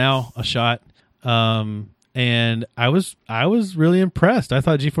GeForce Now a shot. And I was really impressed. I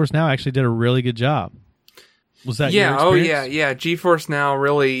thought GeForce Now actually did a really good job. Was that your experience? Yeah. GeForce Now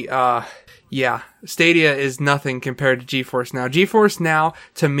really, Stadia is nothing compared to GeForce Now. GeForce Now,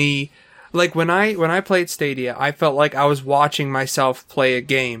 to me, like when I played Stadia, I felt like I was watching myself play a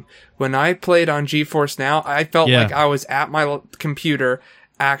game. When I played on GeForce Now, I felt like I was at my computer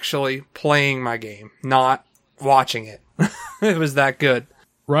actually playing my game, not watching it. It was that good.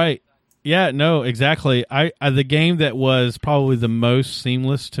 Right. Yeah, no, exactly. I the game that was probably the most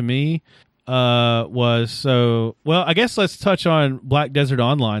seamless to me I guess let's touch on Black Desert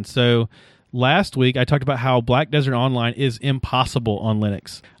Online. So last week I talked about how Black Desert Online is impossible on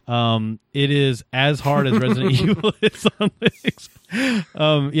Linux. It is as hard as Resident Evil is on Linux.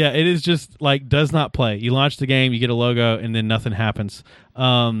 It is just like does not play. You launch the game, you get a logo, and then nothing happens.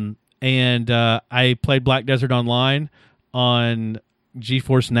 I played Black Desert Online on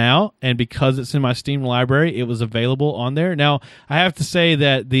GeForce Now, and because it's in my Steam library, it was available on there. Now, I have to say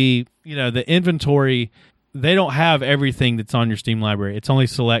that the inventory, they don't have everything that's on your Steam library. It's only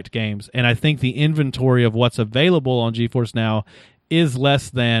select games, and I think the inventory of what's available on GeForce Now is less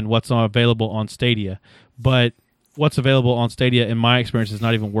than what's available on Stadia. But what's available on Stadia, in my experience, is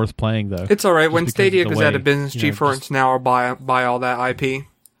not even worth playing, though. It's all right. When Stadia goes out of business, GeForce Now will buy all that IP.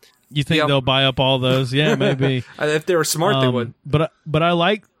 You think they'll buy up all those? Yeah, maybe. If they were smart, they would. But I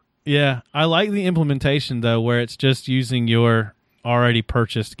like the implementation though, where it's just using your already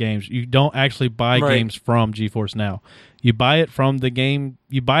purchased games. You don't actually buy games from GeForce Now. You buy it from the game.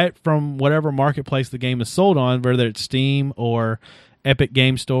 You buy it from whatever marketplace the game is sold on, whether it's Steam or Epic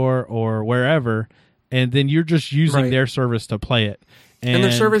Game Store or wherever, and then you're just using their service to play it. And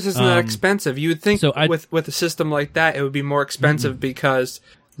their service isn't that expensive. You would think with a system like that, it would be more expensive because.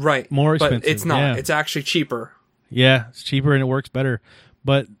 Right. More expensive. But it's not. Yeah. It's actually cheaper. Yeah, it's cheaper and it works better.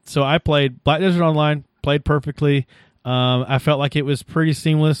 But so I played Black Desert Online, played perfectly. I felt like it was pretty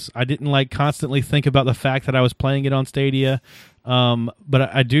seamless. I didn't constantly think about the fact that I was playing it on Stadia.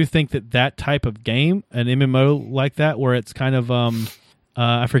 But I do think that type of game, an MMO like that, where it's kind of,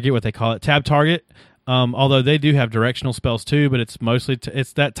 I forget what they call it, tab target. Although they do have directional spells too, but it's mostly,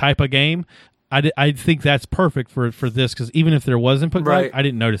 it's that type of game. I think that's perfect for this, because even if there was input lag, I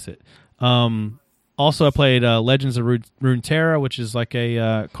didn't notice it. Also, I played Legends of Runeterra, which is like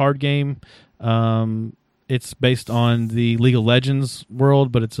a card game. It's based on the League of Legends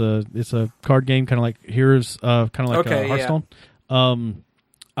world, but it's a card game, kind of like Heroes, kind of like Hearthstone. Yeah.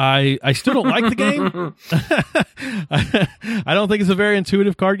 I still don't like the game. I don't think it's a very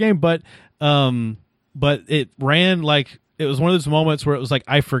intuitive card game, but it ran like. It was one of those moments where it was like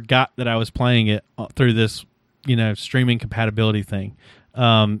I forgot that I was playing it through this, streaming compatibility thing.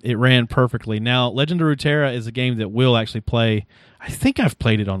 It ran perfectly. Now, Legend of Runeterra is a game that will actually play. I think I've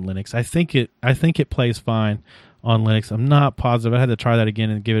played it on Linux. I think it plays fine on Linux. I'm not positive. I had to try that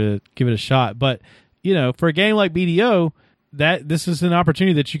again and give it a shot. But for a game like BDO, this is an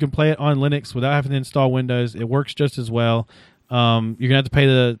opportunity that you can play it on Linux without having to install Windows. It works just as well. You're gonna have to pay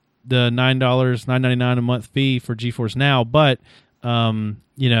the $9.99 a month fee for GeForce Now, but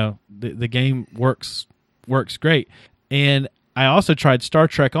the game works great. And I also tried Star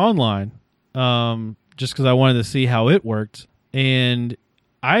Trek Online just because I wanted to see how it worked. And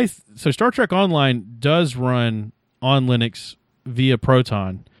so Star Trek Online does run on Linux via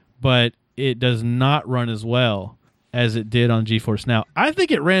Proton, but it does not run as well as it did on GeForce Now. I think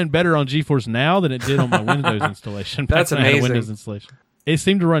it ran better on GeForce Now than it did on my Windows installation. That's amazing. Windows installation. It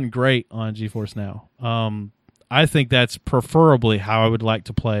seemed to run great on GeForce Now. I think that's preferably how I would like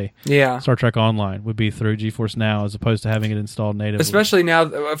to play Star Trek Online, would be through GeForce Now as opposed to having it installed natively. Especially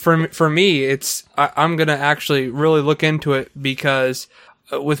now, for me, I'm going to actually really look into it, because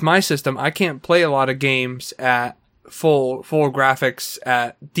with my system, I can't play a lot of games at full graphics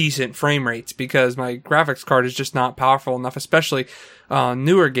at decent frame rates, because my graphics card is just not powerful enough, especially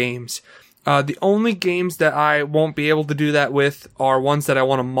newer games. The only games that I won't be able to do that with are ones that I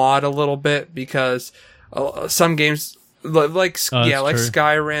want to mod a little bit, because some games like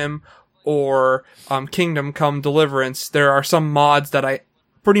Skyrim or Kingdom Come Deliverance, there are some mods that I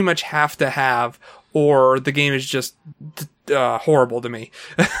pretty much have to have, or the game is just horrible to me.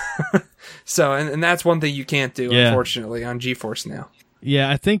 So, and that's one thing you can't do, unfortunately, on GeForce Now. Yeah,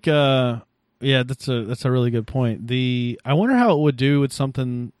 I think that's a really good point. I wonder how it would do with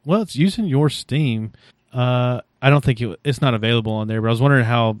something. Well, it's using your Steam. I don't think it's not available on there, but I was wondering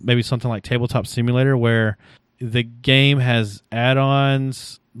how maybe something like Tabletop Simulator, where the game has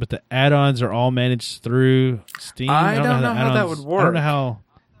add-ons, but the add-ons are all managed through Steam. I don't know how that would work. I don't know how.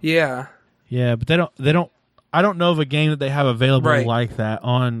 Yeah. Yeah, but they don't. I don't know of a game that they have available like that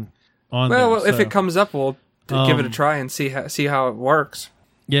on. Well, if it comes up, we'll give it a try and see how it works.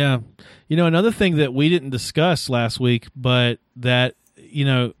 Yeah. Another thing that we didn't discuss last week, but that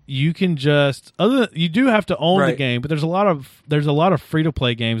you can just you do have to own the game, but there's a lot of free to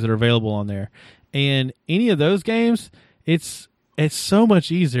play games that are available on there, and any of those games, it's so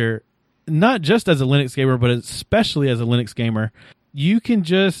much easier. Not just as a Linux gamer, but especially as a Linux gamer, you can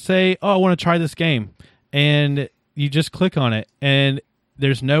just say, "Oh, I want to try this game," and you just click on it, and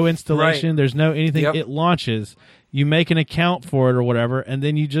there's no installation, there's no anything. It launches. You make an account for it or whatever, and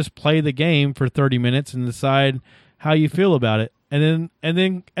then you just play the game for 30 minutes and decide how you feel about it, and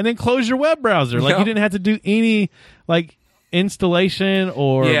then close your web browser. Like you didn't have to do any installation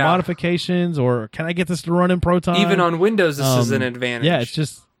or modifications, or can I get this to run in Proton? Even on Windows, this is an advantage. Yeah, it's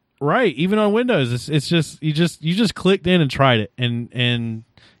just even on Windows, it's just you just clicked in and tried it, and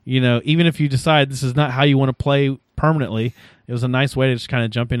even if you decide this is not how you want to play permanently, it was a nice way to just kind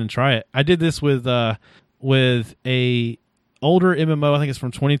of jump in and try it. I did this with a older MMO, I think it's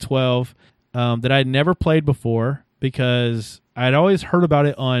from 2012, that I'd never played before because I'd always heard about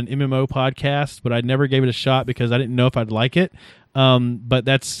it on MMO podcasts, but I never gave it a shot because I didn't know if I'd like it. But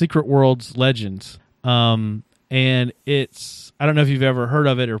that's Secret Worlds Legends. And it's, I don't know if you've ever heard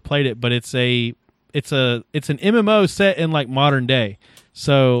of it or played it, but it's an MMO set in like modern day.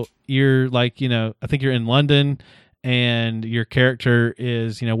 So you're like, I think you're in London and your character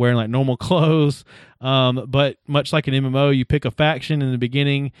is, wearing like normal clothes. But much like an MMO, you pick a faction in the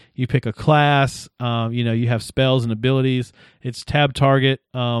beginning, you pick a class, you have spells and abilities. It's tab target.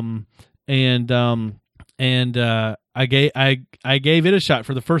 I gave it a shot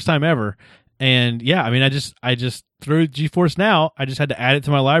for the first time ever. And yeah, I mean, I just through GeForce Now, I just had to add it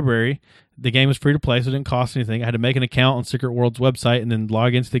to my library. The game was free to play, so it didn't cost anything. I had to make an account on Secret World's website and then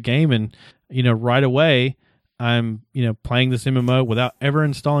log into the game. And, right away, I'm, playing this MMO without ever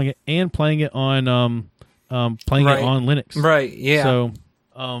installing it and playing it on, it on Linux. Right. Yeah. So,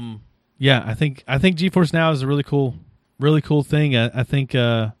 I think GeForce Now is a really cool thing. I think,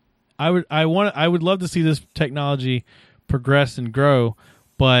 I would love to see this technology progress and grow,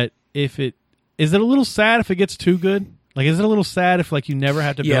 but is it a little sad if it gets too good? Like, is it a little sad if you never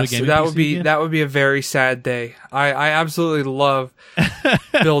have to build a game? Yes, that would be a very sad day. I absolutely love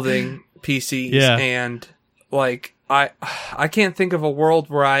building PCs, and I can't think of a world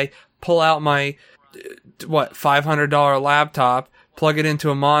where I pull out my $500 laptop, plug it into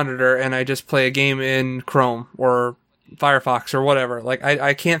a monitor, and I just play a game in Chrome or Firefox or whatever.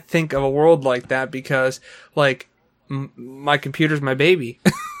 I can't think of a world like that because my computer's my baby.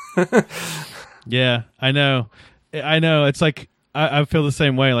 Yeah, I know. It's like I feel the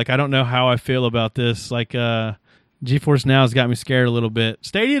same way. I don't know how I feel about this. GeForce Now has got me scared a little bit.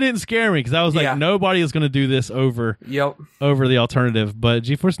 Stadia didn't scare me because I was nobody is going to do this over the alternative. But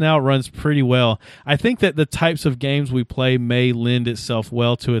GeForce Now runs pretty well. I think that the types of games we play may lend itself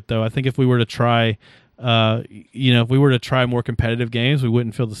well to it, though. I think if we were to try, more competitive games, we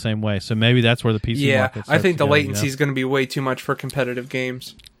wouldn't feel the same way. So maybe that's where the PC market. I think the latency is going to be way too much for competitive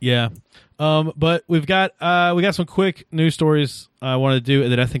games. Yeah. But we got some quick news stories I want to do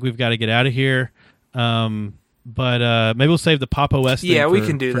that I think we've got to get out of here. But maybe we'll save the Pop! OS thing we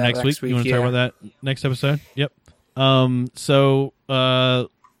can do for that next week. You want to talk about that next episode? Yep. So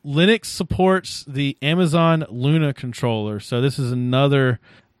Linux supports the Amazon Luna controller. So this is another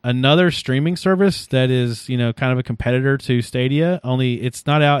streaming service that is, kind of a competitor to Stadia. Only it's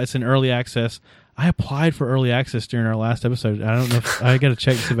not out. It's in early access. I applied for early access during our last episode. I don't know if I got to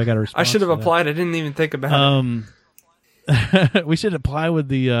check to see if I got a response. I should have applied. I didn't even think about it. We should apply with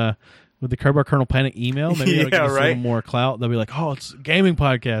the Crowbar Kernel Panic email. Maybe that'll give us a little more clout. They'll be like, "Oh, it's a gaming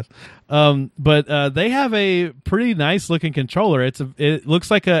podcast." But they have a pretty nice looking controller. It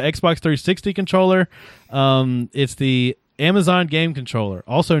looks like a Xbox 360 controller. It's the Amazon Game Controller,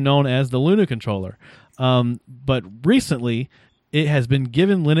 also known as the Luna controller. But recently, it has been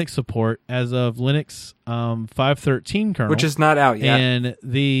given Linux support as of Linux 5.13 kernel, which is not out yet. And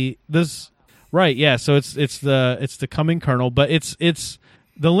so it's the coming kernel, but it's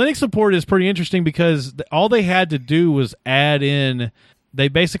the Linux support is pretty interesting because all they had to do was add in. They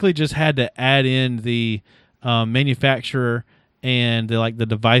basically just had to add in the manufacturer and the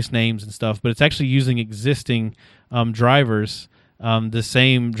device names and stuff, but it's actually using existing drivers. The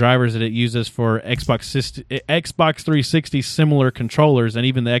same drivers that it uses for Xbox 360 similar controllers and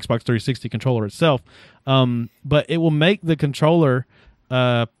even the Xbox 360 controller itself. But it will make the controller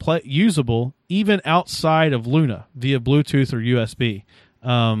usable even outside of Luna via Bluetooth or USB.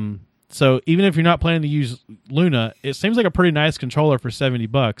 So even if you're not planning to use Luna, it seems like a pretty nice controller for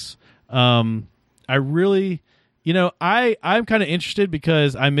 $70. I really, I'm kind of interested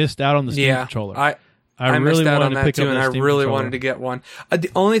because I missed out on the Steam controller. I really missed out wanted on to that pick too, up and I really wanted to get one. The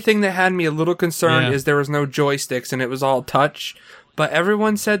only thing that had me a little concerned is there was no joysticks, and it was all touch. But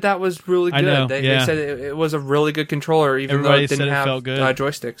everyone said that was really good. I know, They said it was a really good controller, even Everybody though it didn't have felt good.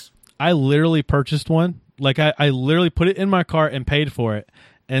 Joysticks. I literally purchased one. Like I literally put it in my cart and paid for it.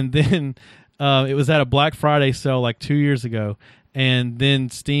 And then it was at a Black Friday sale like 2 years ago. And then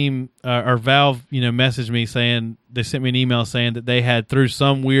Steam or Valve, messaged me saying, they sent me an email saying that they had, through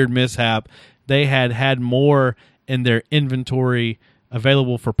some weird mishap, they had more in their inventory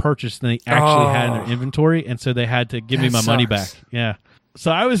available for purchase than they actually had in their inventory, and so they had to give me my money back. Yeah.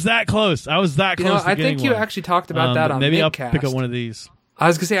 So I was that close. I close to I getting think you one. actually talked about that on maybe Midcast. I'll pick up one of these. I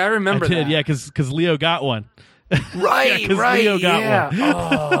was going to say, I remember I did, that. yeah, because Leo got one. Right, yeah, right, Leo got one.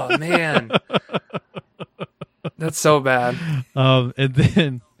 Oh, man. That's so bad. And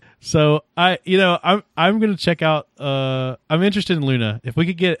then... So I'm going to check out. I'm interested in Luna. If we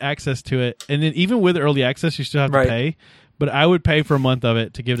could get access to it, and then even with early access, you still have to pay. But I would pay for a month of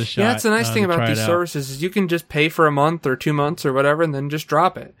it to give it a shot. Yeah, that's the nice thing about these services is you can just pay for a month or 2 months or whatever, and then just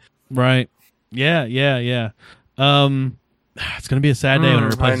drop it. Right. Yeah. It's going to be a sad day when it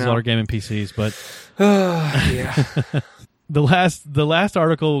replaces all our gaming PCs. But yeah. The last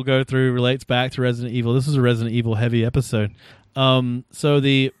article we'll go through relates back to Resident Evil. This is a Resident Evil heavy episode. So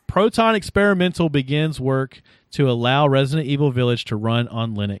the Proton Experimental begins work to allow Resident Evil Village to run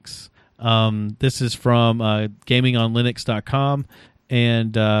on Linux. This is from gamingonlinux.com,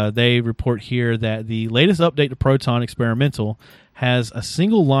 and they report here that the latest update to Proton Experimental has a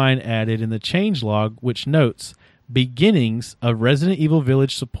single line added in the changelog which notes beginnings of Resident Evil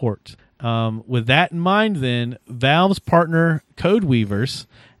Village support. With that in mind, then, Valve's partner Codeweavers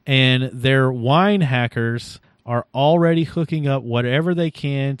and their wine hackers are already hooking up whatever they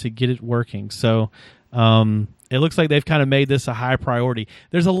can to get it working. So it looks like they've kind of made this a high priority.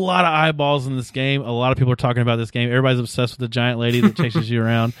 There's a lot of eyeballs in this game. A lot of people are talking about this game. Everybody's obsessed with the giant lady that chases you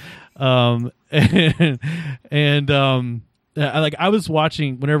around. Like I was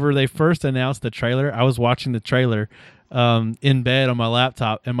watching whenever they first announced the trailer. I was watching the trailer in bed on my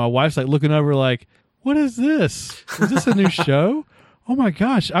laptop, and my wife's like looking over like, "What is this? Is this a new show? Oh my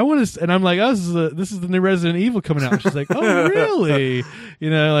gosh, I want to!" And I'm like, "Oh, this is the new Resident Evil coming out." She's like, "Oh, really?"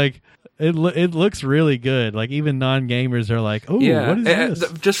 Like it looks really good. Like even non-gamers are like, "Oh, what is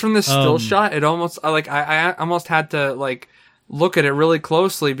this?" Just from the still shot, it almost I almost had to like look at it really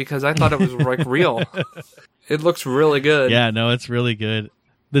closely because I thought it was like real. It looks really good. Yeah, no, it's really good.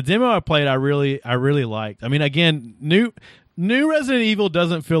 The demo I played, I really liked. I mean, again, new Resident Evil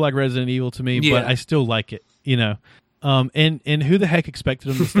doesn't feel like Resident Evil to me, but I still like it. And who the heck expected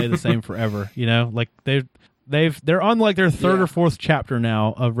them to stay the same forever? Like they're on like their third or fourth chapter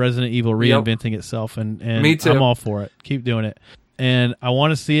now of Resident Evil reinventing itself, and me too. I'm all for it. Keep doing it, and I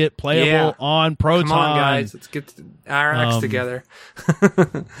want to see it playable on Proton. Come on, guys, let's get our acts together.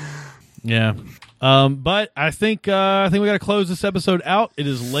 Yeah. But I think we got to close this episode out. It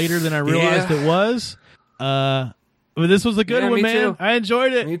is later than I realized it was. But this was a good one, man. Too. I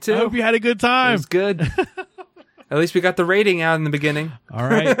enjoyed it. Me too. I hope you had a good time. It was good. At least we got the rating out in the beginning. All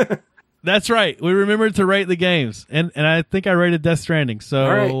right. That's right. We remembered to rate the games, and I think I rated Death Stranding.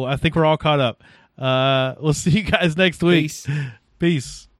 So I think we're all caught up. We'll see you guys next week. Peace. Peace.